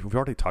we've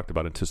already talked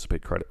about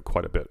anticipate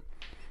quite a bit.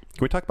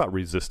 Can we talk about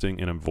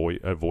resisting and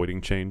avoiding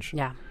change?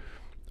 Yeah.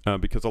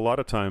 Because a lot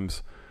of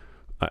times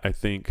I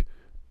think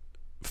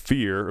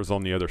fear is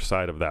on the other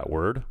side of that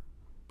word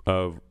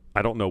of,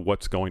 I don't know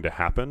what's going to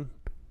happen,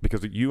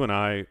 because you and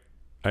I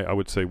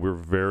would say we're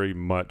very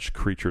much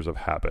creatures of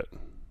habit.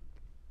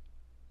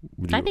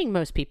 I think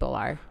most people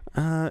are.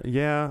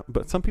 Yeah,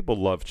 but some people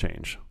love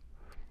change.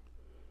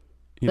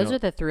 Those are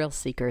the thrill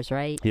seekers,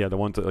 right? Yeah, the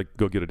ones that like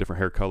go get a different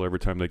hair color every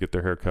time they get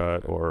their hair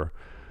cut, or,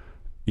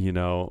 you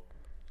know,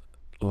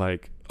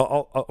 like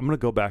I'm going to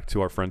go back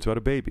to our friends who had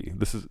a baby.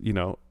 This is, you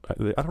know,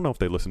 I don't know if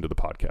they listen to the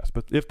podcast,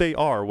 but if they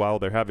are while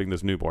they're having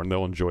this newborn,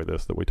 they'll enjoy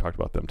this, that we talked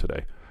about them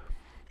today.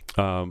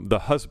 The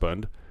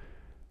husband,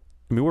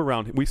 I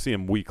mean, we see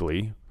him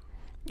weekly,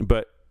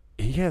 but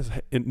he has,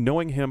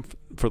 knowing him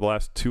for the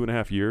last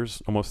 2.5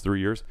 years, almost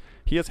 3 years,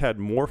 he has had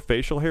more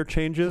facial hair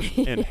changes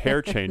and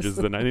hair changes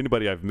than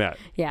anybody I've met.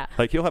 Yeah.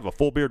 Like he'll have a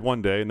full beard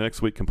one day, and the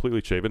next week completely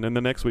shaven, and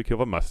the next week he'll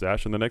have a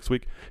mustache, and the next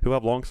week he'll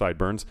have long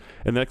sideburns,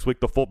 and the next week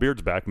the full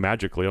beard's back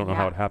magically. I don't know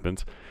how it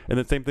happens. And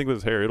the same thing with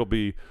his hair. It'll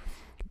be,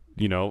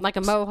 you know, like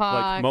a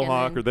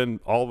mohawk. Or then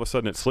all of a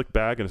sudden it's slicked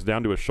back and it's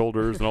down to his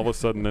shoulders, and all of a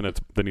sudden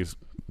then he's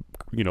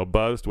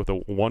buzzed with a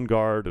one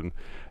guard, and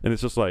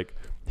it's just like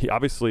he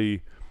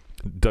obviously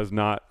does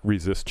not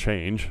resist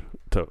change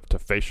to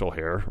facial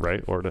hair,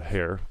 right, or to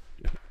hair.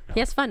 He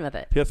has fun with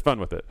it. He has fun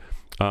with it.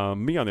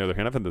 Me, on the other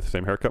hand, I've had the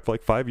same haircut for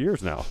like 5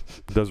 years now.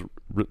 Does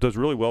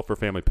really well for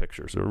family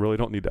pictures. So we really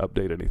don't need to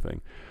update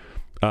anything.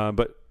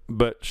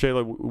 But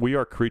Shayla, we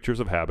are creatures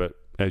of habit,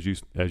 as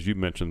you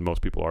mentioned.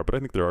 Most people are, but I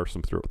think there are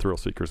some thrill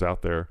seekers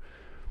out there.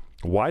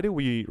 Why do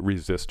we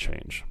resist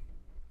change?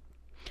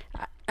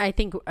 I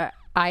think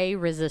I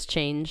resist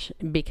change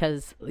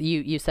because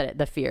you said it,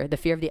 the fear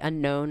of the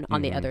unknown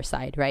on the other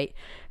side, right?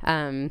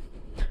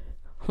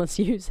 Let's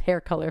use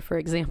hair color, for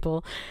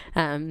example.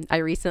 I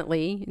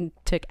recently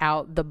took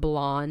out the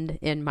blonde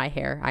in my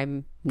hair.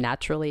 I'm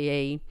naturally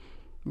a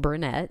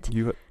brunette.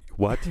 You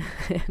what?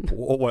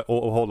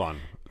 Hold on.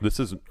 This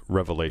is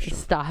revelation.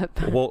 Stop.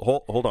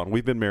 Hold on.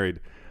 We've been married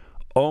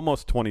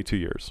almost 22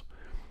 years.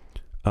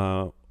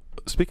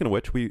 Speaking of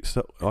which,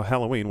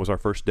 Halloween was our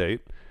first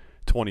date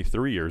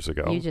 23 years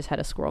ago. You just had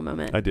a squirrel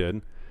moment. I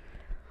did.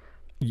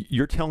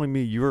 You're telling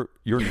me you're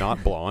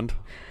not blonde?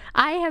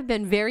 I have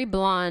been very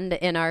blonde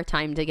in our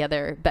time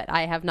together, but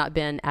I have not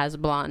been as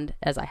blonde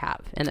as I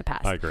have in the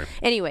past. I agree.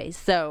 Anyways,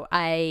 so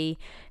I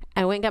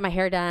went and got my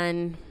hair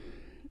done.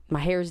 My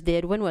hair's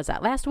did. When was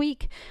that? Last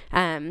week.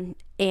 And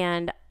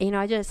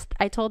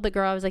I told the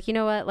girl, I was like, you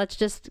know what? Let's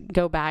just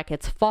go back.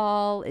 It's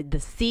fall. The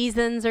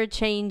seasons are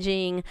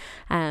changing.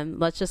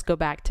 Let's just go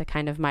back to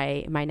kind of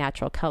my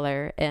natural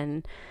color.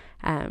 And,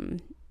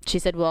 she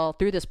said, well,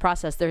 through this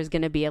process, there's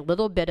going to be a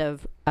little bit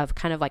of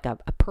kind of like a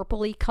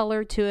purpley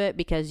color to it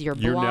because you're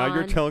blonde. Now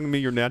you're telling me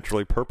you're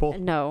naturally purple?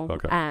 No.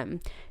 Okay.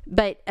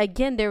 But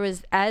again,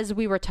 as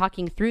we were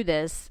talking through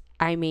this,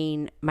 I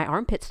mean, my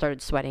armpits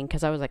started sweating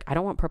because I was like, I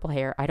don't want purple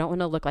hair. I don't want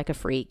to look like a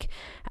freak.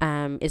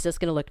 Is this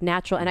going to look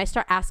natural? And I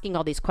start asking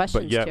all these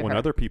questions. But yet when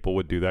other people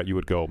would do that, you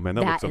would go, man,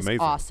 that looks amazing. That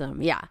is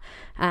awesome. Yeah.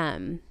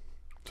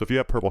 So if you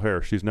have purple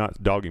hair, she's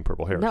not dogging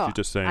purple hair. No, she's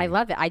just saying, I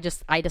love it. I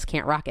just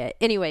can't rock it.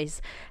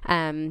 Anyways,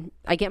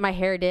 I get my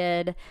hair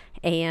did,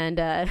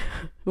 and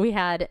we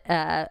had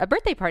a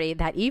birthday party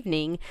that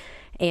evening,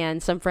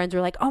 and some friends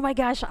were like, oh my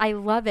gosh, I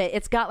love it.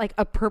 It's got like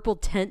a purple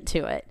tint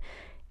to it.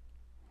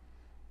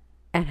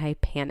 And I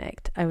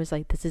panicked. I was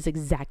like, this is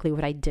exactly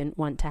what I didn't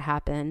want to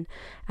happen.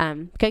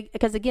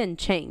 Because again,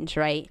 change,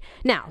 right?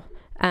 Now,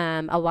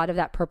 a lot of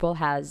that purple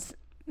has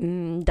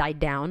died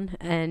down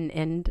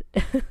and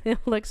it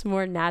looks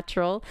more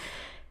natural.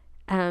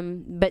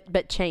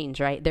 But change,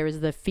 right? There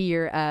was the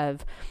fear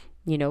of,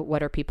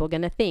 what are people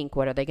going to think?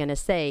 What are they going to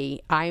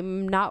say?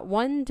 I'm not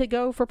one to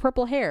go for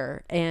purple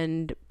hair,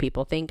 and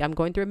people think I'm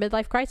going through a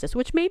midlife crisis,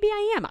 which maybe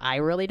I am. I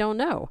really don't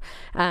know.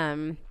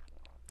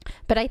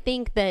 But I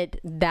think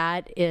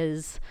that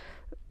is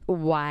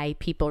why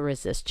people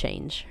resist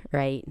change,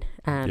 right?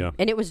 And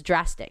it was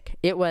drastic.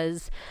 It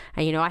was,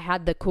 I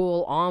had the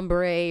cool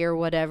ombre or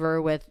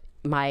whatever with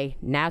my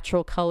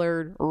natural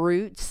colored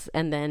roots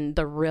and then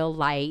the real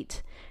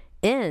light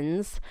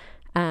ends.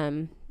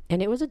 And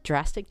it was a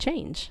drastic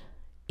change.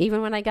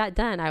 Even when I got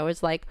done, I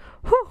was like,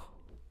 whew,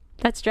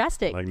 that's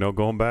drastic. Like, no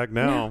going back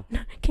now. No.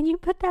 Can you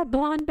put that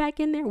blonde back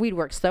in there? We'd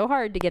worked so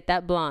hard to get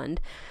that blonde.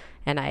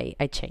 And I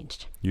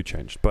changed. You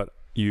changed, but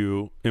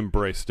you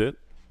embraced it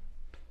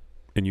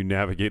and you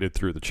navigated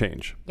through the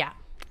change. Yeah.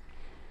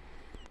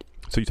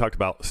 So you talked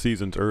about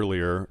seasons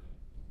earlier,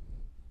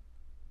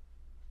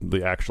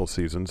 the actual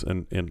seasons,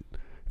 and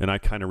I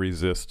kind of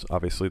resist,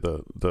 obviously,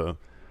 the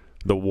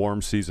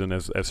warm season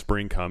as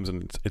spring comes,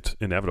 and it's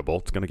inevitable.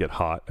 It's going to get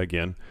hot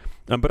again.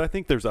 But I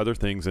think there's other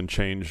things in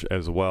change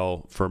as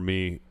well for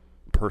me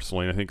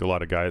personally, and I think a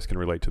lot of guys can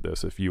relate to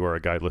this. If you are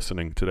a guy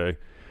listening today,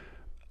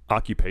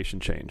 occupation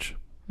change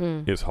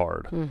is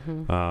hard.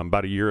 Mm-hmm.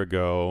 About a year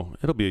ago,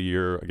 it'll be a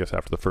year, I guess,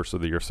 after the first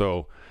of the year.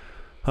 So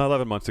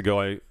 11 months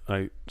ago,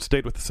 I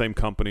stayed with the same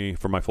company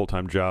for my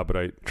full-time job, but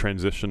I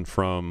transitioned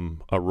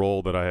from a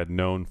role that I had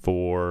known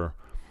for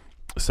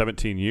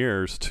 17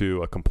 years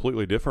to a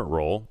completely different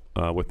role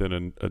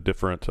within a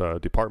different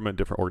department,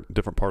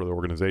 different part of the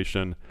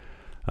organization,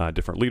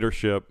 different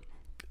leadership.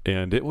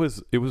 And it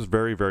was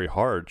very, very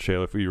hard,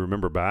 Shayla, if you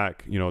remember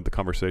back, the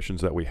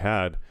conversations that we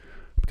had.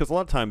 Because a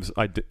lot of times,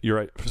 you're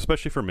right,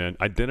 especially for men,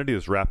 identity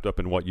is wrapped up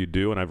in what you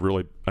do, and I've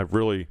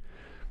really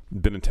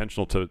been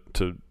intentional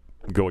to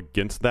go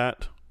against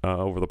that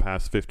over the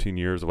past 15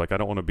 years. Of like, I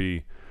don't want to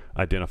be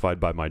identified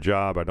by my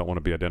job. I don't want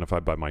to be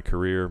identified by my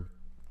career.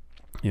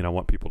 I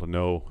want people to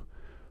know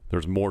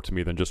there's more to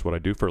me than just what I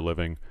do for a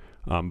living.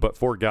 But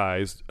for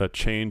guys, a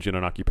change in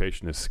an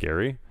occupation is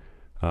scary.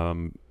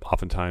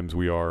 Oftentimes,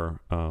 we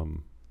are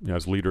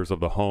as leaders of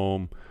the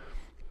home.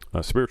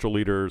 Spiritual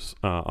leaders,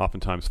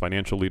 oftentimes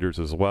financial leaders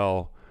as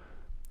well.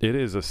 It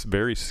is a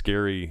very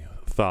scary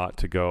thought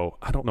to go,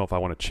 I don't know if I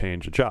want to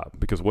change a job,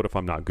 because what if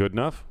I'm not good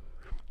enough?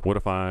 What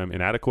if I'm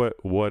inadequate?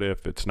 What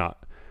if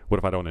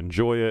I don't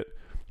enjoy it?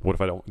 What if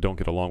I don't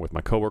get along with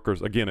my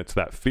coworkers? Again, it's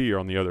that fear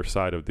on the other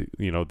side of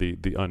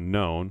the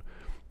unknown.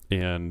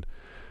 And,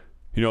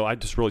 I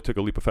just really took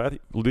a leap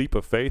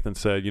of faith and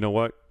said, you know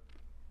what?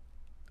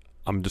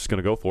 I'm just going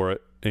to go for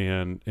it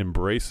and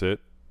embrace it.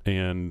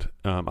 and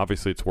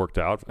obviously it's worked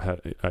out.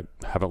 I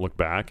haven't looked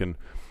back, and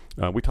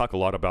we talk a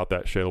lot about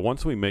that, Shayla.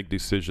 Once we make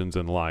decisions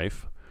in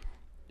life,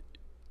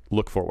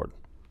 look forward.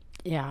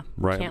 Yeah.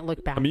 Right. Can't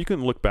look back. I mean, you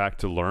can look back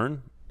to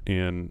learn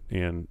and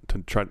to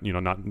try,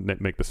 not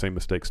make the same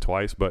mistakes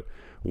twice. But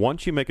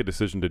once you make a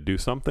decision to do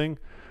something,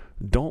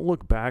 don't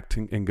look back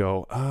and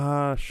go,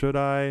 should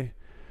I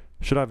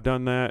have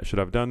done that? Should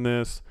I have done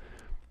this?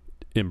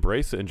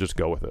 Embrace it and just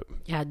go with it.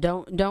 Yeah.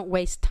 Don't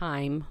waste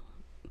time.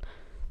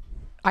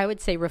 I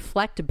would say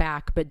reflect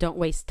back, but don't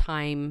waste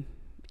time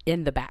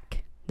in the back.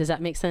 Does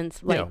that make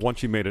sense?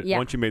 Once you made it,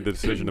 once you made the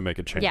decision to make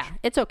a change. Yeah,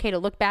 it's okay to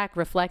look back,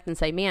 reflect, and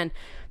say, man,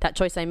 that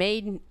choice I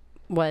made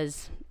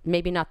was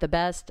maybe not the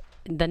best.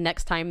 The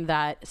next time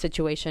that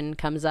situation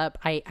comes up,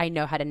 I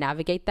know how to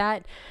navigate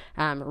that,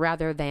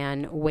 rather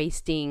than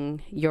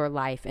wasting your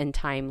life and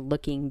time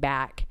looking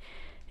back.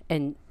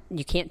 And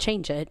you can't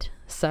change it,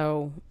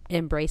 so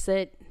embrace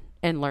it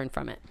and learn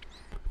from it.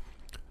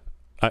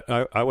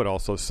 I would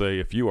also say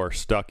if you are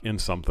stuck in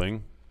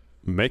something,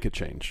 make a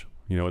change.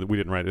 We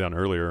didn't write it down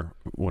earlier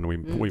when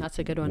we that's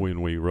a good one.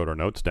 When we wrote our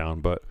notes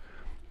down, but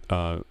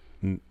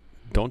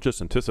don't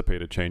just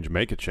anticipate a change,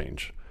 make a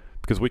change,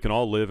 because we can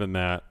all live in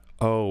that.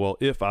 Oh well,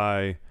 if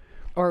I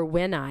or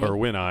when I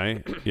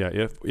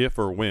if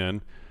or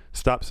when.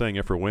 Stop saying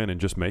if or when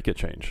and just make a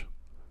change.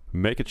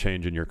 Make a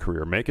change in your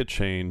career. Make a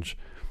change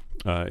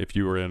if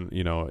you were in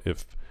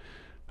if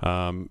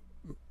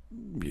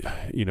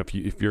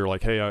you're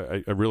like, hey,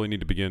 I really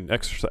need to begin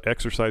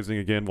exercising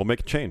again. Well,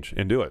 make a change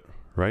and do it.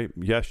 Right?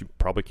 Yes, you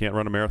probably can't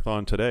run a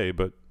marathon today,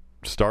 but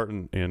start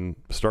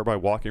by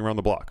walking around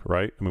the block.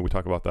 Right? I mean, we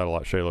talk about that a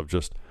lot, Shayla, of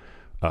just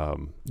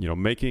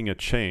making a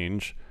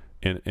change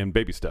in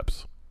baby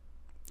steps.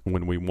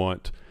 When we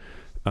want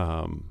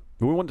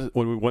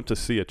to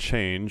see a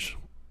change,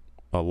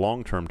 a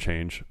long-term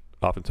change,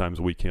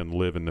 oftentimes we can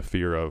live in the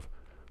fear of,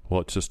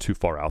 well, it's just too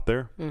far out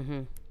there.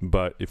 Mm-hmm.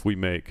 But if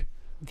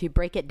you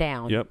break it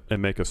down,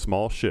 and make a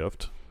small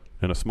shift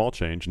and a small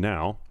change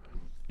now,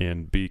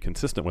 and be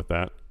consistent with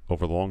that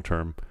over the long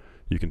term,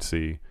 you can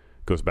see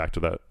goes back to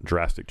that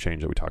drastic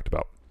change that we talked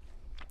about,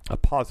 a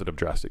positive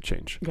drastic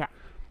change. Yeah.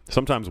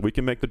 Sometimes we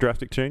can make the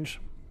drastic change.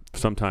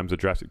 Sometimes the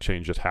drastic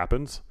change just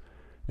happens,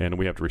 and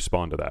we have to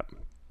respond to that.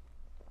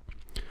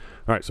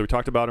 All right, so we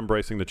talked about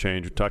embracing the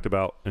change. We talked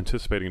about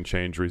anticipating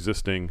change,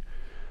 resisting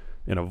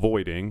and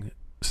avoiding.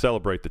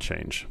 Celebrate the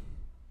change.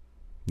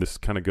 This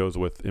kind of goes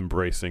with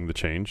embracing the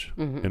change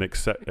and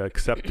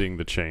accepting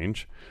the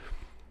change.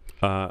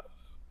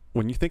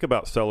 When you think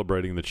about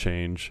celebrating the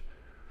change,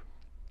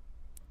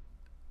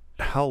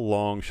 how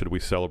long should we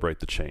celebrate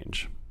the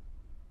change?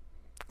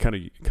 Kind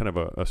of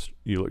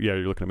you're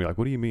looking at me like,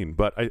 what do you mean?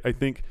 But I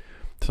think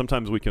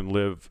sometimes we can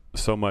live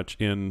so much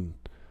in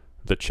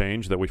the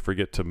change that we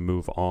forget to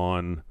move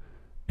on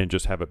and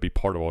just have it be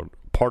part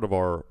of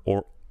our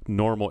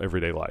normal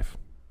everyday life.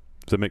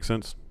 Does that make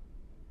sense?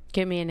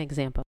 Give me an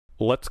example.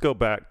 Let's go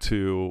back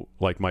to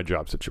like my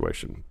job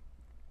situation.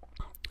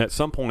 At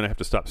some point I have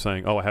to stop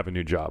saying, oh, I have a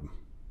new job.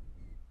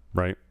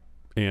 Right?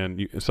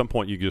 And at some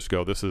point you just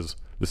go, this is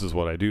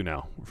what I do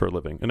now for a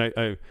living. And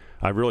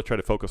I really try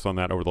to focus on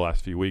that over the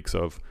last few weeks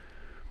of,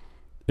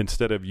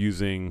 instead of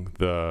using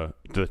the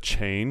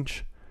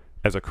change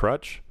as a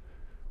crutch,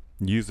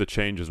 use the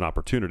change as an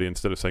opportunity.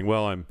 Instead of saying,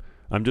 well,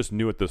 I'm just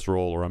new at this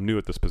role, or I'm new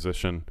at this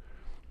position,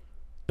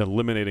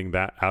 eliminating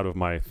that out of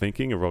my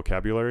thinking or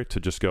vocabulary to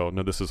just go,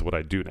 no, this is what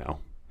I do now.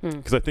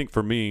 Because I think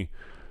for me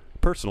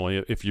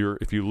personally, if you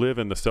live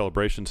in the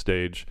celebration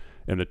stage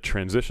and the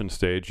transition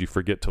stage, you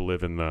forget to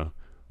live in the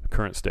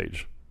current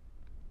stage.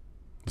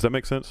 Does that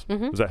make sense?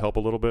 Mm-hmm. Does that help a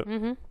little bit?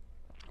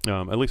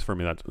 Mm-hmm. At least for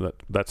me,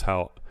 that's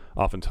how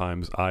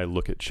oftentimes I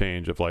look at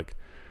change, of like,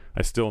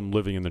 I still am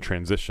living in the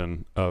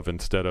transition of,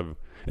 instead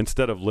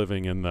of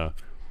living in the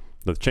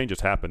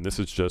changes happen. This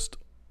is just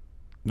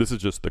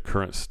the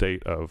current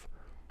state of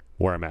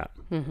where I'm at.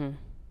 Mm-hmm.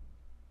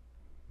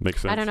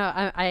 Makes sense? I don't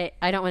know.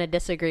 I don't want to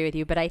disagree with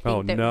you, but I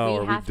think we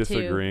have we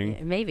disagreeing?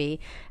 to. Maybe.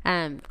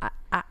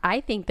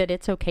 I think that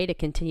it's okay to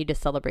continue to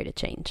celebrate a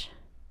change.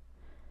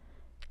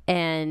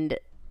 And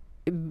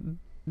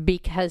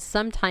because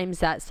sometimes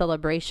that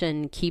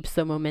celebration keeps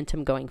the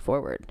momentum going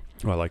forward.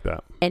 Oh, I like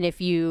that. And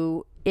if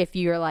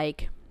you're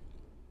like,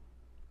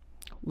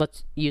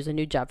 let's use a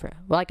new job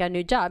I got a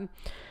new job,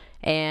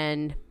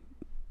 and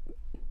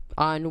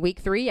on week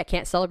 3, I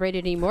can't celebrate it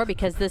anymore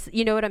because this,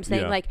 you know what I'm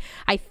saying? Yeah. Like,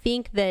 I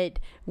think that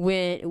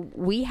when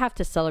we have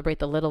to celebrate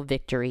the little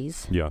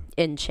victories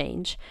in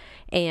change,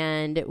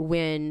 and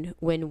when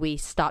we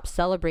stop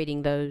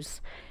celebrating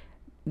those,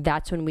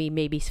 that's when we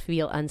maybe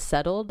feel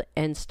unsettled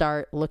and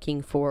start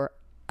looking for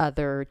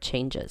other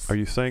changes. Are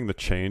you saying the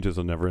change is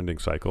a never-ending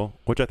cycle?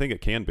 Which I think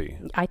it can be.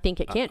 I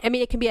think it can. I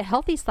mean, it can be a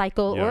healthy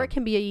cycle, or it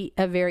can be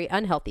a very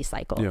unhealthy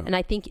cycle. Yeah. And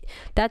I think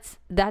that's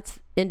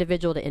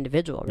individual to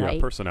individual, right?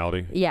 Yeah,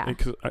 personality. Yeah.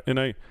 And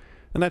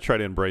I try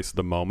to embrace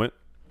the moment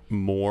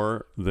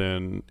more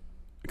than,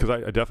 because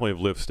I definitely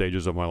have lived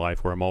stages of my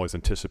life where I'm always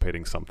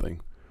anticipating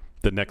something,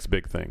 the next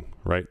big thing,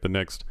 right? The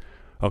next,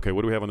 Okay,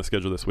 what do we have on the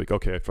schedule this week?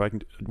 Okay, if I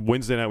can,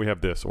 Wednesday night we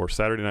have this, or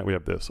Saturday night we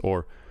have this,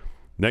 or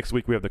next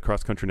week we have the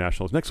cross country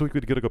nationals. Next week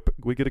we get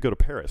to go to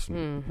Paris,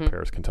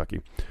 Paris,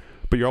 Kentucky.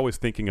 But you're always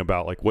thinking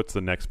about like what's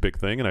the next big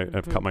thing, and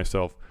I've caught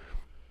myself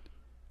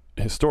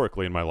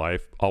historically in my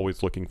life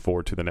always looking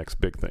forward to the next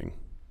big thing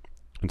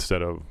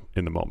instead of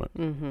in the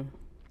moment.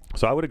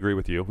 So I would agree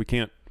with you. We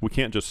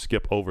can't just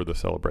skip over the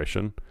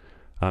celebration.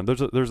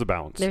 There's a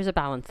balance. There's a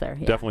balance there.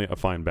 Yeah. Definitely a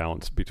fine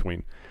balance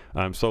between.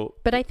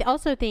 But I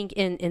also think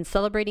in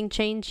celebrating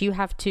change, you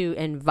have to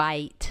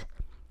invite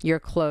your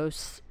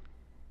close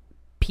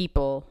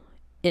people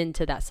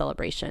into that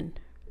celebration.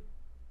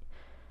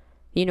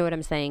 You know what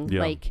I'm saying?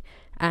 Yeah. Like,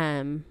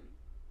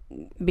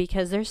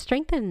 because there's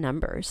strength in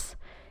numbers.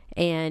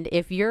 And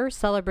if you're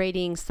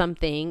celebrating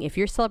something, if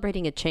you're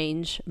celebrating a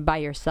change by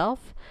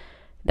yourself,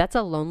 that's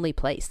a lonely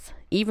place.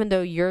 Even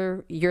though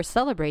you're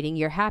celebrating,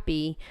 you're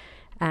happy,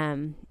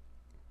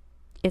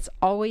 it's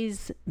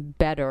always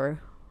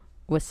better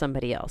with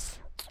somebody else.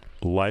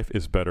 Life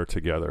is better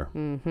together.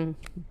 I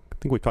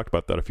think we talked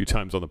about that a few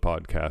times on the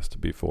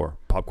podcast before.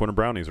 Popcorn and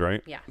brownies,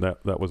 right? Yeah.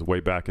 That was way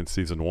back in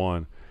season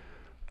 1.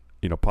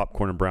 You know,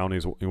 popcorn and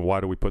brownies.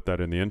 Why do we put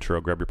that in the intro?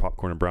 Grab your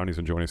popcorn and brownies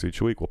and join us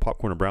each week. Well,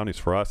 popcorn and brownies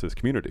for us is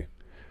community.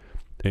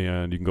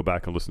 And you can go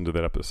back and listen to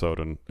that episode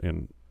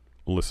and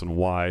listen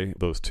why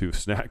those two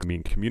snacks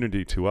mean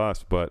community to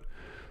us. But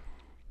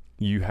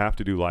you have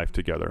to do life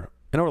together.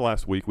 And over the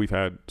last week, we've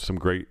had some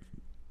great,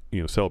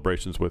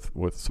 celebrations with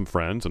some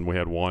friends. And we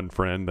had one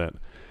friend that,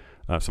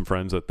 some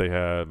friends that they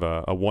have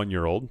a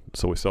 1-year-old.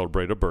 So we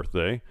celebrated a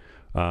birthday.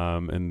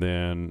 And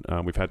then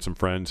we've had some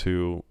friends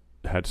who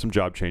had some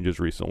job changes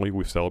recently.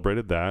 We've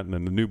celebrated that. And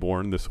then the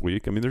newborn this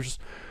week. I mean,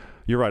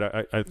 you're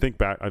right. I think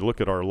back, I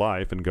look at our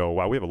life and go,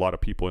 wow, we have a lot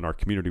of people in our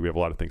community. We have a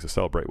lot of things to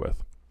celebrate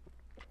with.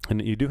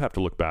 And you do have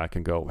to look back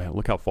and go, man,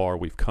 look how far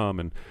we've come.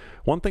 And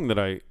one thing that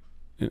I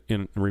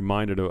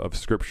reminded of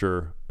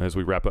Scripture as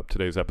we wrap up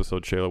today's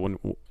episode, Shayla, when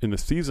in the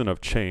season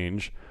of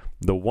change,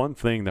 the one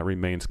thing that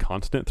remains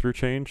constant through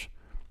change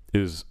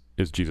is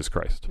Jesus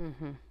Christ,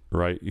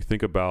 right? You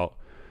think about,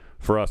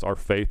 for us, our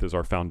faith is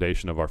our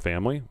foundation of our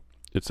family.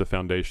 It's the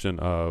foundation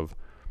of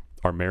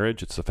our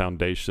marriage. It's the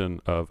foundation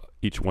of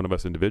each one of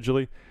us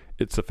individually.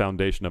 It's the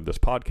foundation of this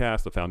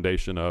podcast, the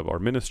foundation of our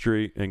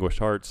ministry, Anguished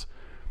Hearts.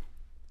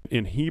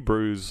 In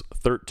Hebrews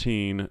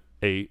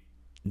 13:8,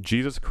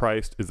 Jesus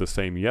Christ is the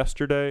same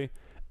yesterday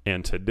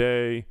and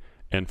today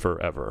and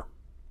forever.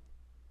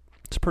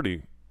 It's a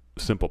pretty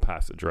simple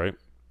passage, right?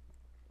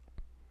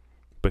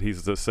 But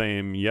he's the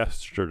same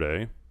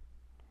yesterday.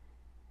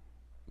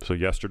 So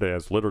yesterday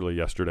as literally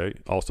yesterday,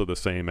 also the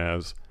same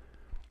as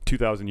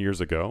 2,000 years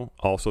ago,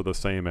 also the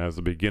same as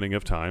the beginning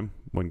of time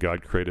when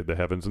God created the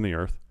heavens and the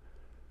earth.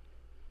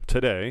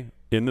 Today,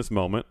 in this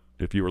moment,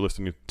 if you were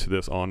listening to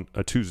this on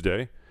a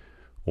Tuesday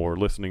or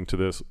listening to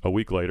this a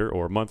week later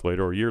or a month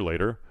later or a year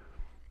later,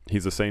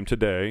 he's the same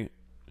today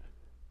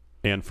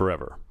and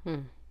forever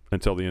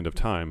until the end of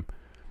time.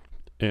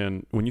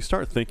 And when you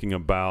start thinking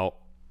about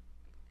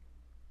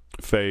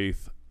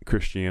faith,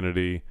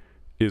 Christianity,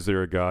 is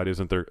there a God?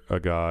 Isn't there a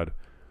God?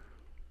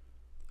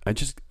 I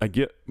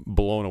get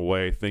blown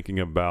away thinking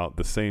about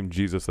the same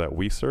Jesus that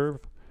we serve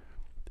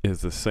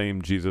is the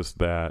same Jesus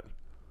that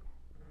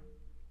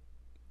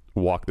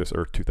walked this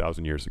earth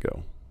 2,000 years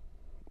ago.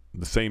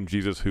 The same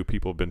Jesus who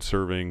people have been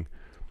serving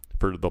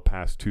for the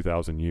past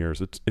 2,000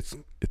 years.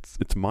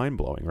 It's mind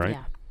blowing, right?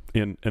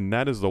 Yeah. And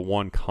that is the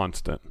one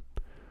constant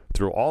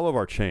through all of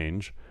our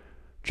change,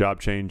 job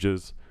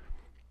changes.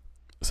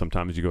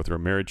 Sometimes you go through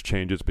marriage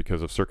changes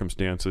because of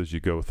circumstances.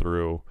 You go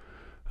through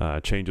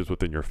changes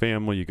within your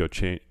family. You go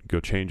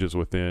changes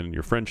within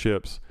your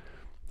friendships.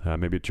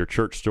 Maybe it's your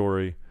church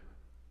story.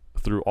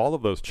 Through all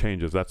of those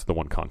changes, that's the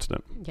one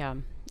constant. Yeah.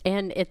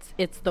 And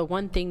it's the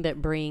one thing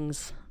that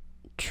brings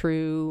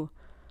true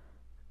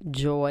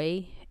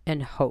joy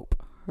and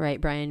hope, right,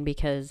 Brian?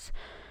 Because,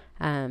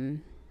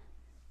 we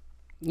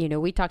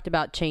talked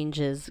about change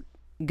is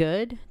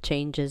good,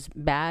 change is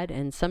bad,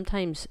 and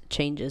sometimes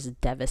change is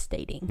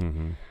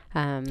devastating.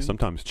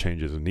 Sometimes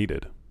change is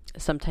needed.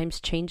 Sometimes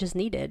change is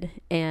needed.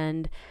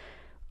 And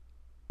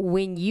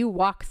when you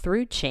walk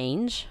through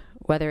change,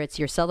 whether it's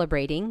you're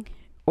celebrating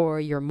or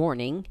you're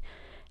mourning,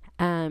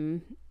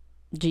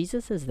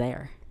 Jesus is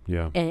there.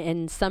 Yeah.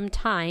 And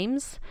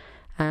sometimes,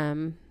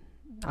 I'm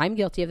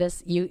guilty of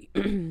this. You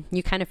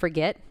kind of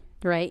forget,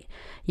 right?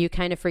 You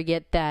kind of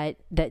forget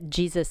that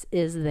Jesus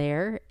is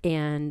there.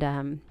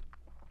 And,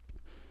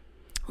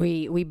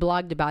 we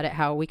blogged about it,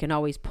 how we can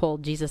always pull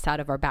Jesus out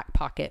of our back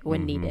pocket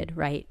when needed.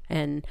 Right.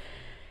 And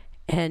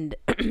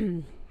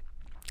I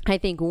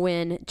think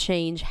when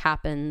change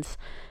happens,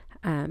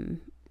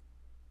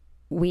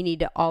 we need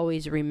to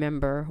always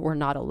remember we're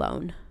not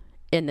alone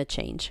in the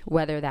change,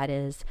 whether that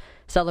is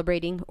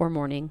celebrating or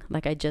mourning,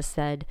 like I just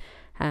said,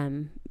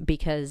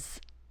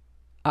 because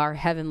our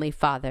Heavenly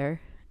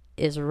Father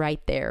is right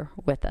there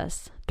with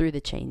us through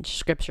the change.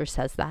 Scripture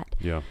says that.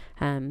 Yeah.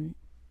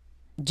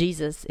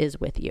 Jesus is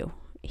with you.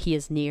 He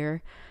is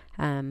near.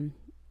 And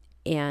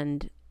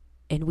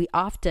we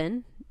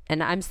often,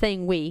 and I'm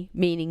saying we,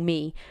 meaning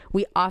me,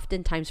 we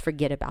oftentimes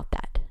forget about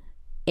that.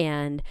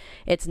 And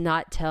it's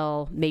not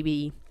till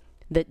maybe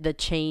the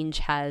change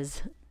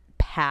has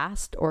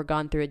passed or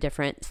gone through a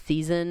different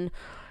season,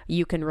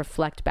 you can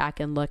reflect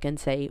back and look and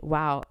say,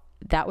 wow,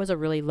 that was a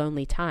really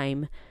lonely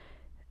time,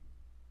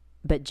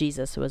 but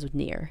Jesus was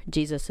near.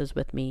 Jesus is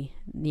with me.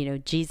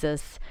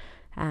 Jesus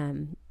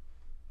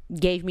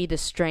gave me the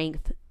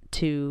strength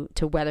to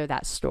weather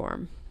that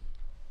storm.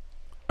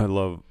 I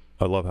love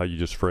how you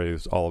just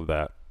phrased all of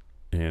that.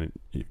 And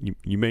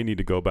you may need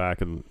to go back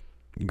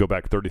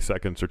 30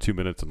 seconds or 2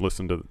 minutes and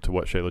listen to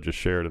what Shayla just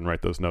shared and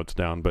write those notes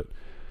down. But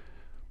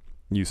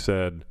you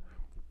said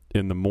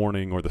in the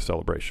mourning or the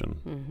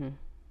celebration,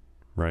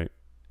 right?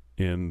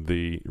 In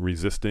the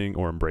resisting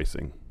or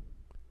embracing,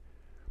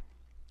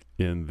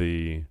 in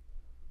the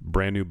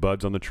brand new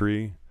buds on the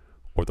tree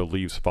or the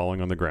leaves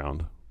falling on the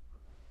ground,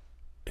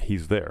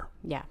 he's there.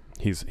 Yeah.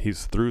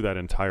 He's through that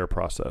entire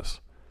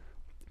process.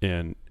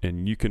 And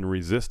you can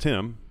resist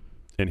him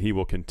and he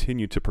will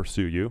continue to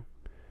pursue you,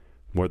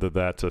 whether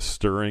that's a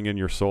stirring in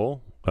your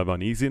soul of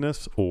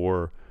uneasiness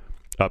or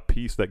a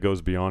peace that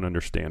goes beyond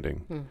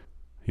understanding.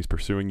 He's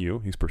pursuing you.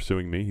 He's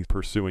pursuing me. He's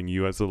pursuing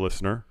you as a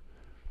listener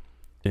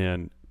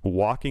and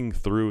walking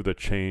through the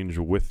change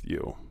with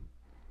you.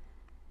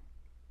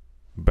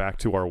 Back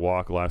to our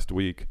walk last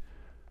week,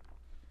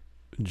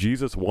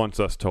 Jesus wants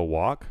us to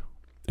walk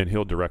and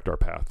he'll direct our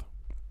path.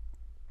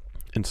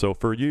 And so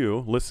for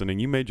you listening,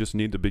 you may just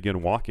need to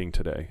begin walking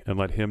today and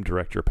let him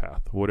direct your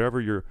path.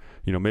 Whatever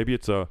maybe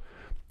it's a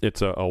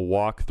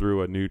walk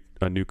through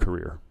a new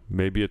career.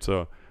 Maybe it's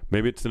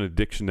an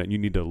addiction that you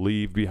need to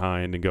leave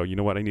behind and go, you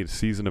know what, I need a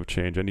season of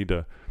change. I need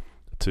to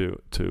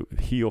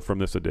heal from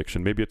this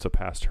addiction. Maybe it's a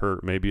past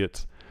hurt. Maybe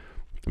it's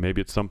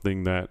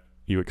something that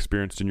you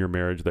experienced in your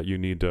marriage that you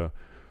need to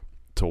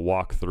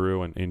walk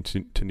through and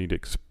to need to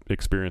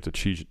experience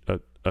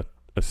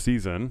a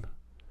season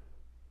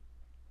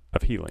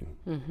of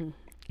healing,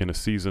 in a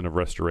season of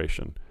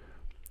restoration.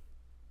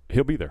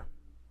 He'll be there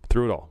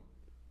through it all.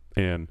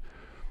 And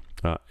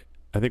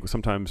I think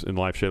sometimes in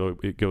life,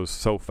 Shayla, it goes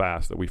so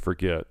fast that we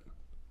forget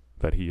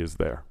that he is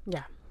there.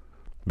 Yeah.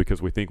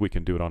 Because we think we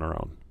can do it on our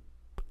own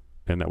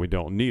and that we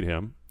don't need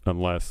him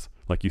unless,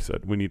 like you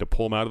said, we need to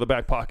pull him out of the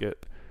back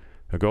pocket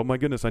and go, oh my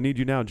goodness, I need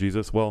you now,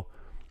 Jesus. Well,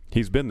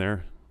 he's been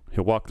there.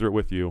 He'll walk through it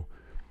with you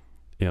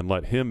and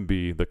let him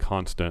be the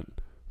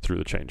constant through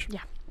the change. Yeah.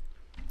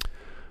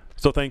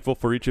 So thankful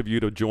for each of you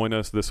to join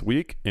us this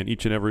week and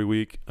each and every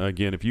week.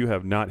 Again, if you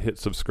have not hit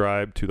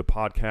subscribe to the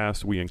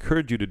podcast, we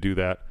encourage you to do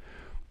that.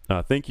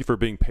 Thank you for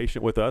being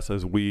patient with us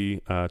as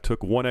we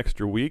took one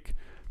extra week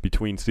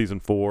between season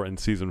 4 and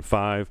season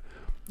 5.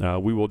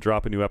 We will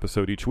drop a new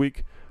episode each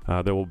week.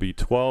 There will be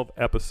 12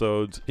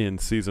 episodes in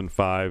season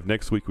 5.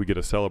 Next week we get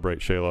to celebrate,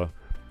 Shayla,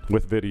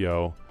 with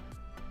video.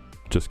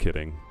 Just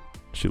kidding.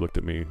 She looked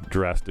at me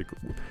drastic.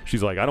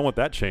 She's like, I don't want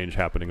that change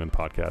happening on the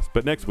podcast.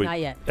 But next week, Not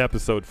yet.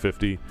 episode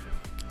 50.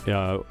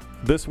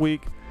 This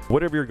week,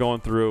 whatever you're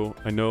going through,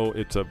 I know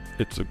it's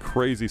a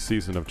crazy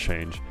season of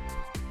change.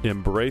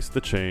 Embrace the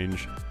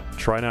change.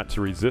 Try not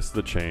to resist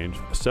the change.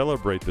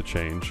 Celebrate the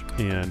change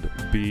and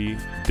be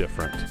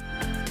different.